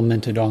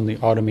implemented on the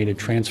automated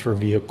transfer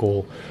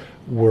vehicle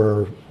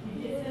were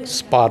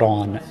spot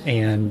on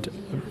and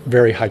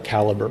very high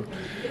caliber.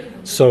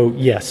 So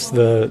yes,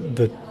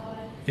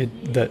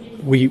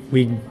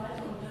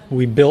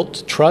 we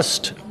built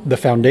trust. The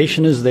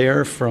foundation is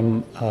there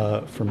from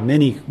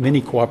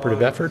many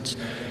cooperative efforts.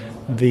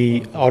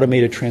 The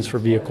automated transfer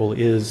vehicle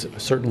is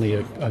certainly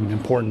an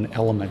important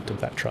element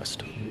of that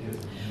trust.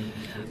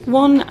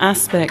 One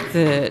aspect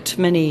that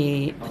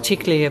many,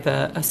 particularly of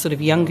a sort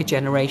of younger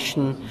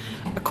generation,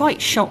 are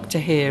quite shocked to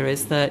hear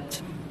is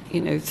that,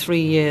 3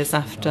 years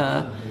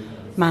after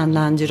man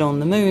landed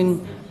on the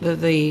moon,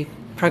 the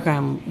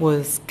program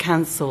was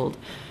cancelled.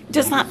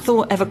 Does that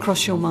thought ever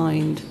cross your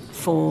mind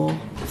for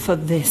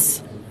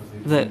this,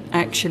 that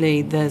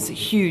actually there's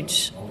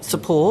huge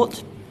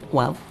support?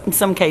 Well, in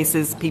some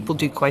cases people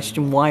do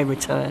question why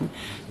return,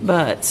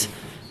 but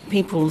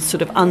people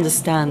sort of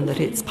understand that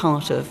it's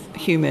part of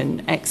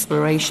human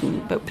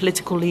exploration, but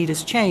political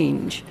leaders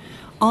change.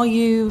 Are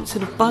you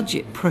sort of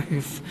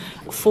budget-proof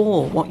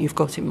for what you've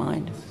got in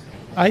mind?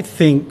 I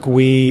think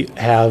we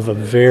have a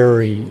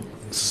very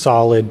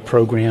solid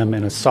program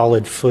and a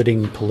solid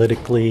footing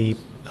politically,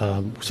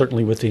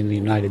 certainly within the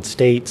United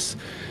States.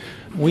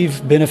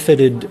 We've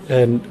benefited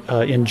and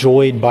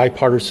enjoyed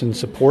bipartisan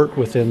support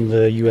within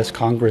the U.S.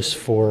 Congress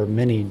for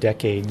many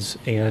decades,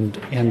 and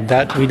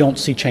that we don't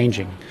see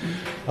changing.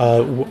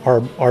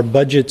 Our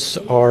budgets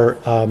are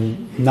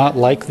not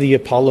like the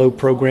Apollo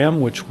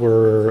program, which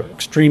were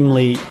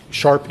extremely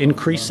sharp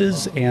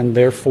increases and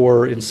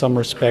therefore, in some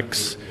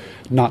respects,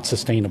 not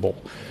sustainable.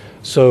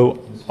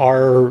 So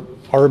our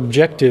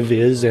objective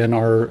is,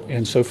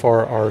 and so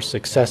far our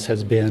success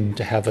has been,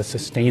 to have a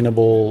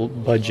sustainable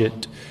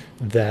budget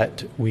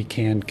that we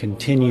can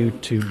continue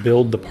to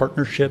build the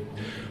partnership,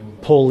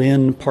 pull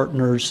in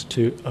partners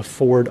to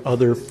afford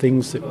other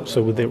things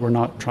so that we're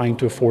not trying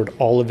to afford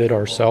all of it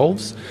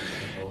ourselves,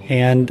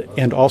 and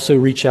also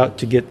reach out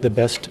to get the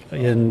best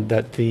in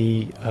that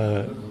the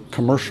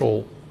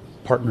commercial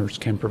partners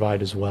can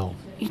provide as well.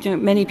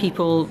 Many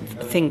people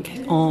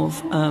think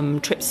of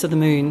trips to the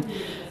moon,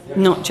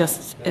 not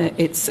just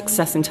its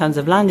success in terms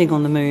of landing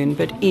on the moon,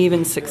 but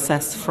even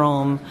success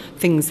from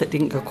things that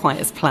didn't go quite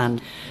as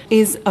planned.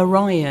 Is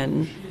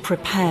Orion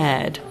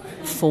prepared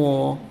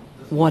for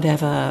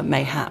whatever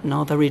may happen?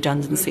 Are there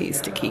redundancies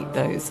to keep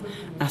those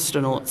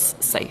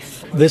astronauts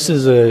safe? This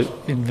is a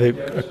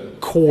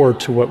core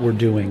to what we're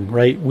doing,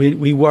 right?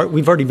 We've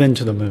already been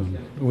to the moon.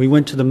 We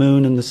went to the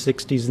moon in the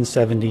 60s and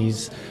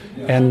 70s,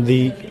 and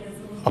the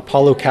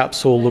Apollo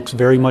capsule looks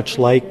very much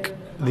like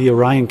the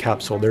Orion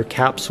capsule. They're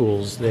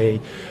capsules.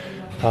 In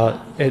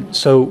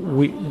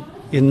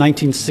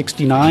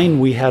 1969,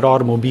 we had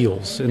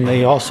automobiles, and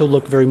they also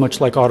look very much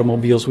like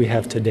automobiles we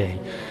have today.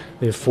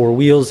 They have four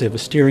wheels, they have a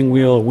steering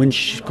wheel, a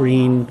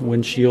windscreen,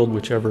 windshield,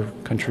 whichever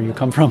country you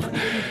come from,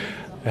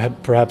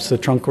 perhaps a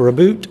trunk or a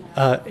boot,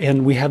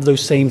 and we have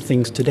those same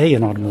things today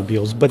in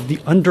automobiles. But the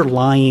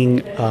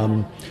underlying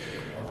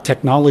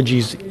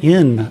technologies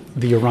in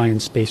the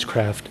Orion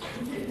spacecraft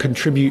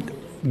contribute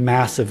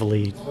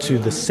massively to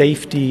the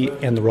safety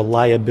and the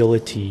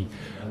reliability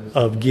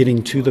of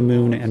getting to the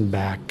moon and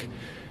back.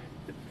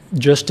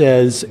 Just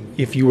as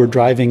if you were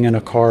driving in a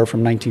car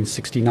from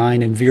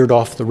 1969 and veered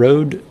off the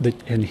road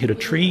and hit a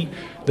tree,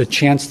 the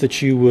chance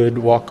that you would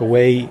walk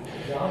away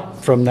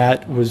from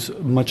that was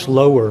much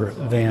lower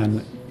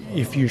than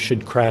if you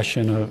should crash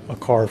in a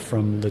car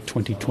from the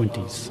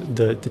 2020s.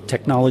 The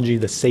technology,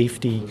 the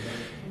safety,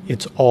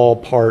 it's all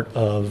part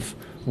of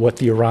what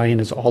the Orion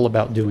is all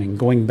about doing,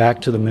 going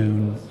back to the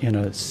moon in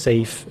a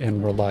safe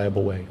and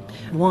reliable way.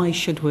 Why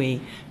should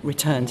we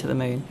return to the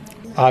moon?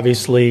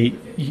 Obviously,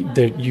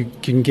 you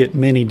can get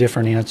many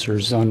different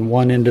answers. On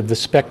one end of the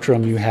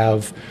spectrum, you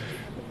have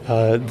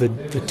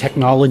the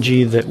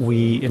technology that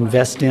we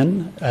invest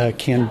in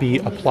can be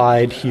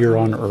applied here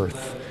on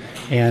Earth.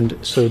 And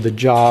so the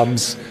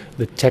jobs,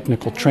 the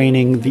technical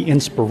training, the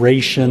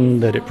inspiration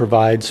that it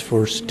provides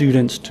for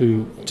students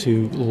to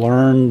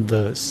learn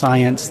the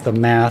science, the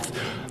math,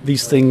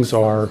 these things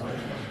are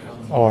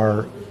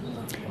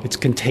it's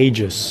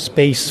contagious.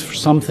 Space,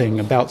 something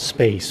about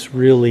space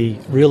really,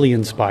 really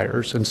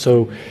inspires. And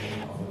so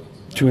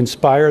to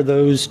inspire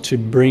those to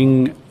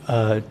bring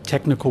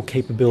technical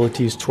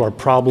capabilities to our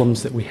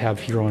problems that we have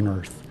here on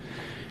Earth.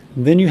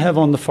 And then you have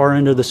on the far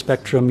end of the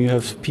spectrum, you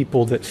have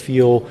people that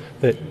feel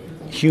that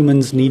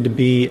humans need to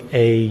be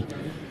a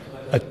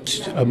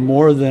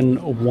more than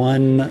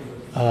one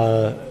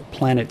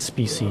planet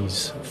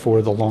species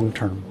for the long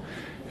term.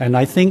 And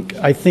I think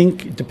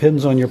it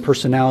depends on your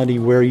personality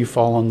where you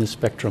fall on the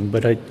spectrum.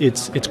 But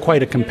it's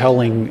quite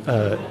compelling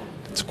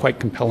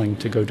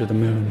to go to the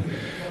moon,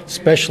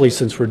 especially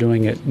since we're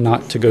doing it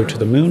not to go to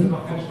the moon,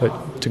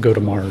 but to go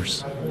to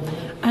Mars.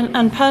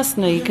 And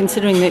personally,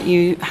 considering that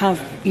you have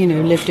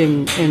lived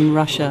in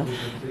Russia,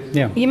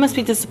 you must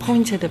be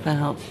disappointed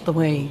about the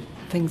way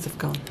things have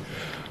gone.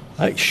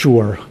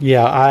 Sure.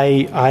 Yeah,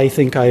 I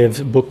think I have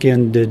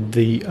bookended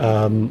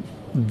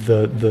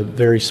the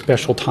very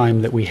special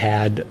time that we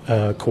had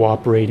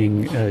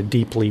cooperating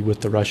deeply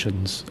with the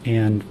Russians.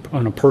 And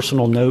on a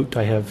personal note,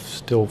 I have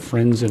still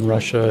friends in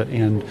Russia,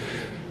 and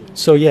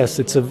so yes,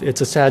 it's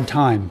a sad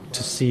time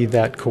to see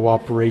that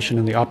cooperation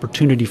and the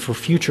opportunity for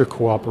future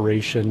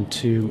cooperation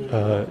to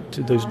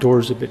those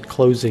doors a bit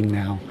closing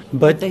now.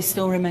 But they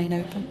still remain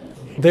open.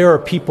 There are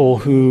people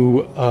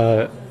who,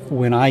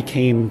 when I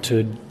came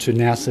to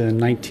NASA in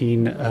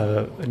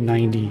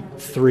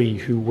 1993,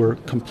 who were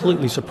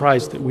completely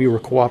surprised that we were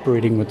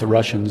cooperating with the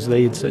Russians.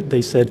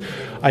 They said,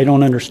 "I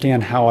don't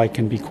understand how I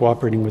can be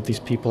cooperating with these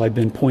people. I've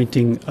been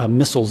pointing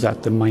missiles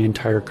at them my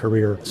entire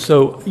career."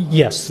 So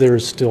yes,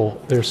 there's still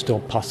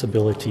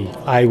possibility.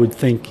 I would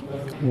think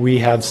we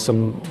have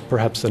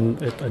perhaps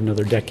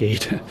another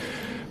decade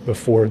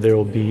before there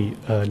will be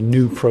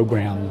new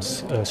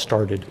programs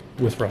started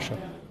with Russia.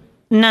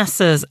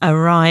 NASA's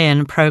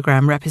Orion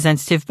program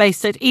representative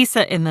based at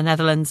ESA in the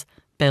Netherlands,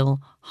 Bill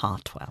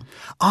Hartwell.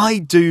 I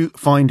do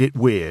find it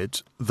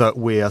weird that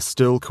we are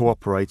still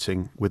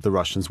cooperating with the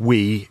Russians,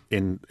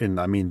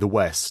 the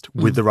West,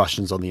 with the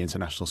Russians on the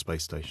International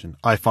Space Station.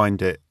 I find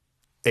it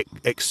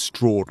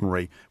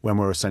extraordinary when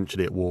we're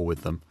essentially at war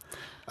with them.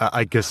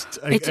 Odd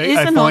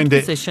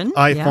position.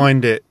 I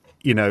find it,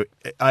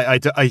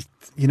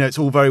 it's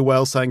all very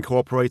well saying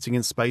cooperating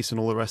in space and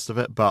all the rest of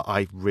it, but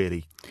I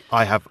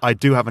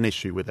do have an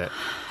issue with it.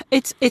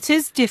 It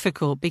is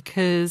difficult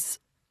because,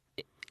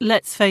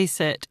 let's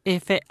face it,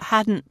 if it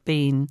hadn't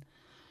been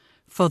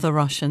for the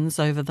Russians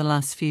over the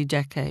last few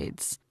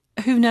decades,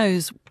 who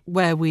knows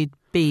where we'd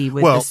be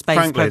with the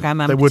space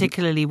program, and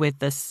particularly with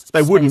this.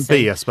 There wouldn't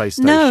be a space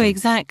station. No,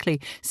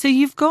 exactly. So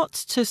you've got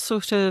to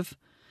sort of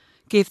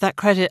give that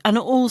credit, and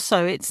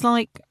also it's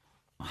like,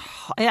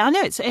 I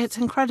know it's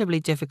incredibly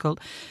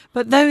difficult,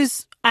 but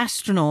those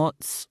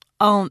astronauts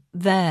aren't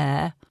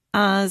there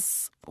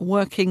as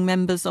working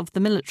members of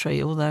the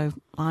military, although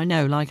I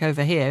know, like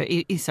over here,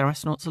 ESA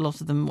astronauts, a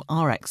lot of them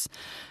are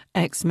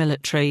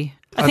ex-military.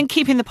 I think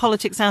keeping the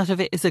politics out of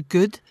it is a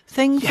good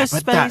thing for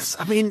space.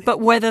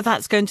 But whether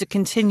that's going to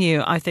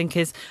continue, I think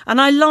is...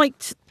 And I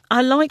liked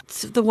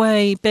the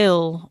way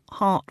Bill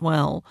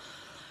Hartwell,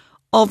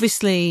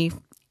 obviously...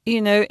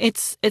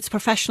 it's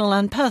professional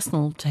and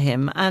personal to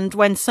him. And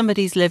when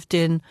somebody's lived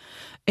in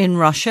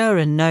Russia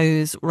and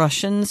knows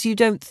Russians, you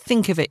don't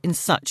think of it in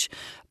such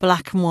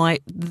black and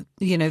white,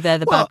 they're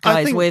the bad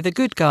guys, we're the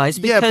good guys.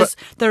 Because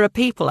there are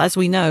people, as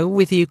we know,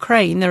 with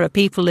Ukraine, there are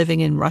people living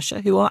in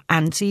Russia who are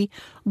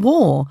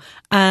anti-war.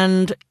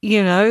 And,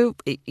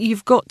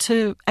 you've got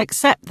to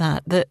accept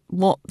that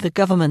what the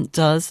government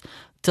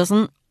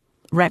doesn't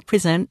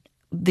represent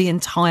the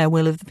entire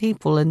will of the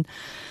people. And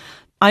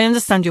I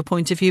understand your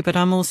point of view, but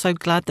I'm also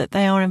glad that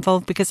they are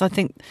involved, because I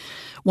think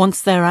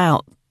once they're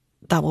out,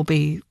 that will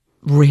be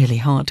really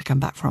hard to come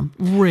back from.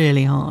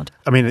 Really hard.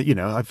 I mean,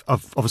 I've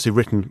obviously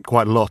written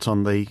quite a lot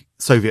on the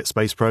Soviet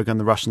space program,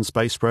 the Russian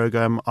space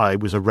program. I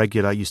was a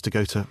regular. I used to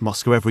go to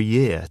Moscow every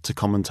year to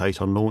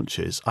commentate on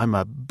launches. I'm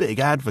a big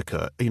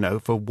advocate,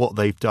 for what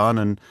they've done,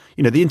 and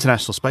the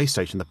International Space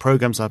Station, the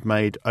programs I've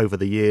made over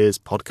the years,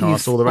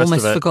 podcasts, all the rest of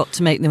it. Almost forgot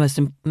to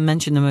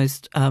mention the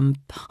most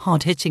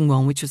hard-hitting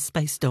one, which was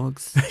Space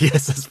Dogs.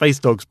 Yes, the Space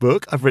Dogs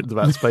book. I've written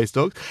about Space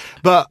Dogs,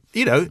 but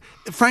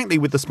frankly,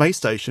 with the space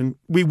station,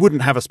 we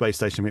wouldn't have a space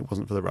station if it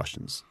wasn't for the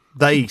Russians.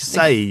 They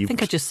saved. I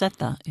think I just said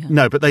that. Yeah.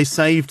 No, but they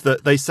saved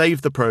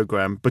the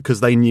program because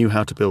they knew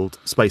how to build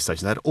space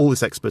stations. They had all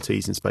this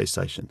expertise in space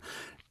station.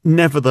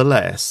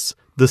 Nevertheless,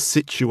 the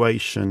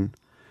situation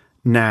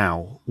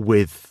now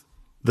with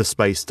the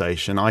space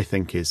station, I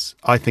think is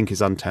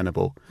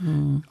untenable.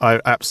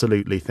 I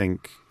absolutely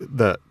think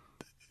that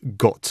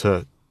got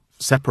to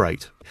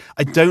separate.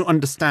 I don't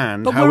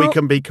understand how we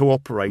can be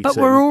cooperating. But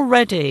we're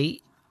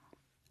already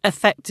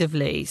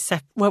effectively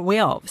we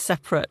are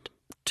separate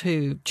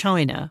to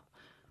China,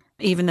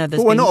 even though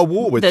there's we're not at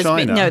war with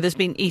China. There's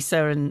been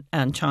ESA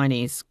and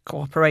Chinese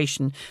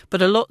cooperation,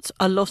 but a lot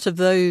of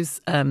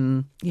those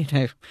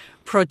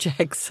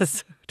projects are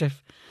sort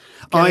of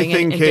going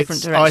in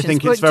different directions. I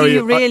think it's very. Do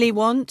you really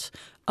want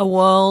a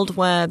world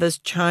where there's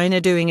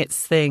China doing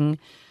its thing,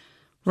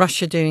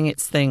 Russia doing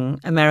its thing,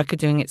 America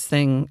doing its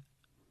thing,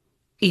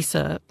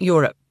 ESA,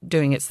 Europe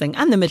doing its thing,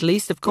 and the Middle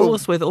East, of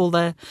course, with all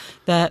their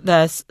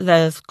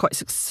quite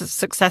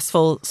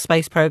successful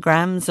space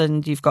programs,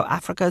 and you've got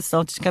Africa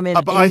starting to come in.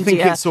 But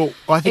India.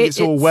 I think it's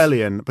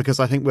Orwellian,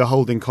 because I think we're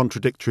holding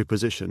contradictory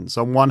positions.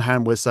 On one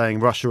hand, we're saying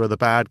Russia are the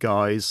bad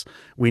guys,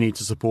 we need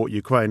to support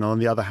Ukraine. On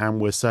the other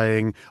hand, we're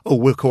saying,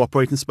 we'll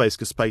cooperate in space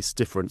because space is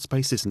different.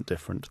 Space isn't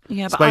different.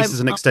 Yeah, space is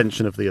an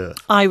extension of the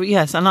Earth.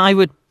 And I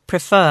would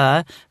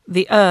prefer.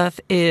 The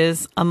Earth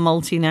is a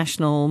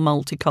multinational,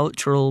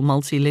 multicultural,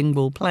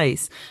 multilingual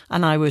place,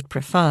 and I would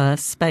prefer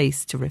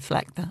space to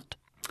reflect that.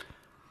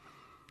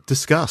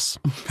 Discuss.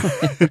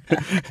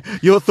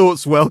 Your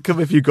thoughts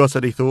welcome. If you've got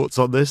any thoughts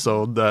on this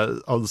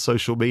on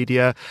social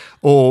media,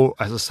 or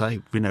as I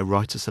say,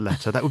 write us a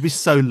letter. That would be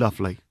so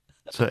lovely.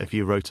 So if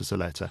you wrote us a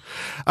letter.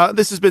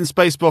 This has been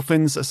Space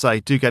Boffins. I say,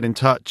 do get in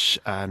touch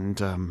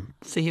and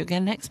see you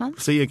again next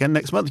month.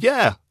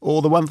 Yeah,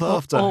 or the month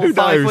after. Or Who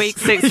 5 knows?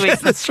 weeks, 6 weeks. Yeah,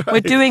 that's right.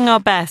 We're doing our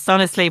best.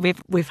 Honestly,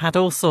 we've had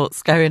all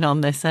sorts going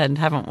on this end,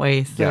 haven't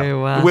we?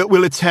 So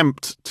we'll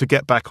attempt to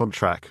get back on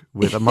track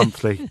with a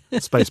monthly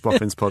Space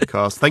Boffins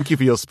podcast. Thank you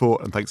for your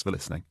support and thanks for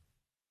listening.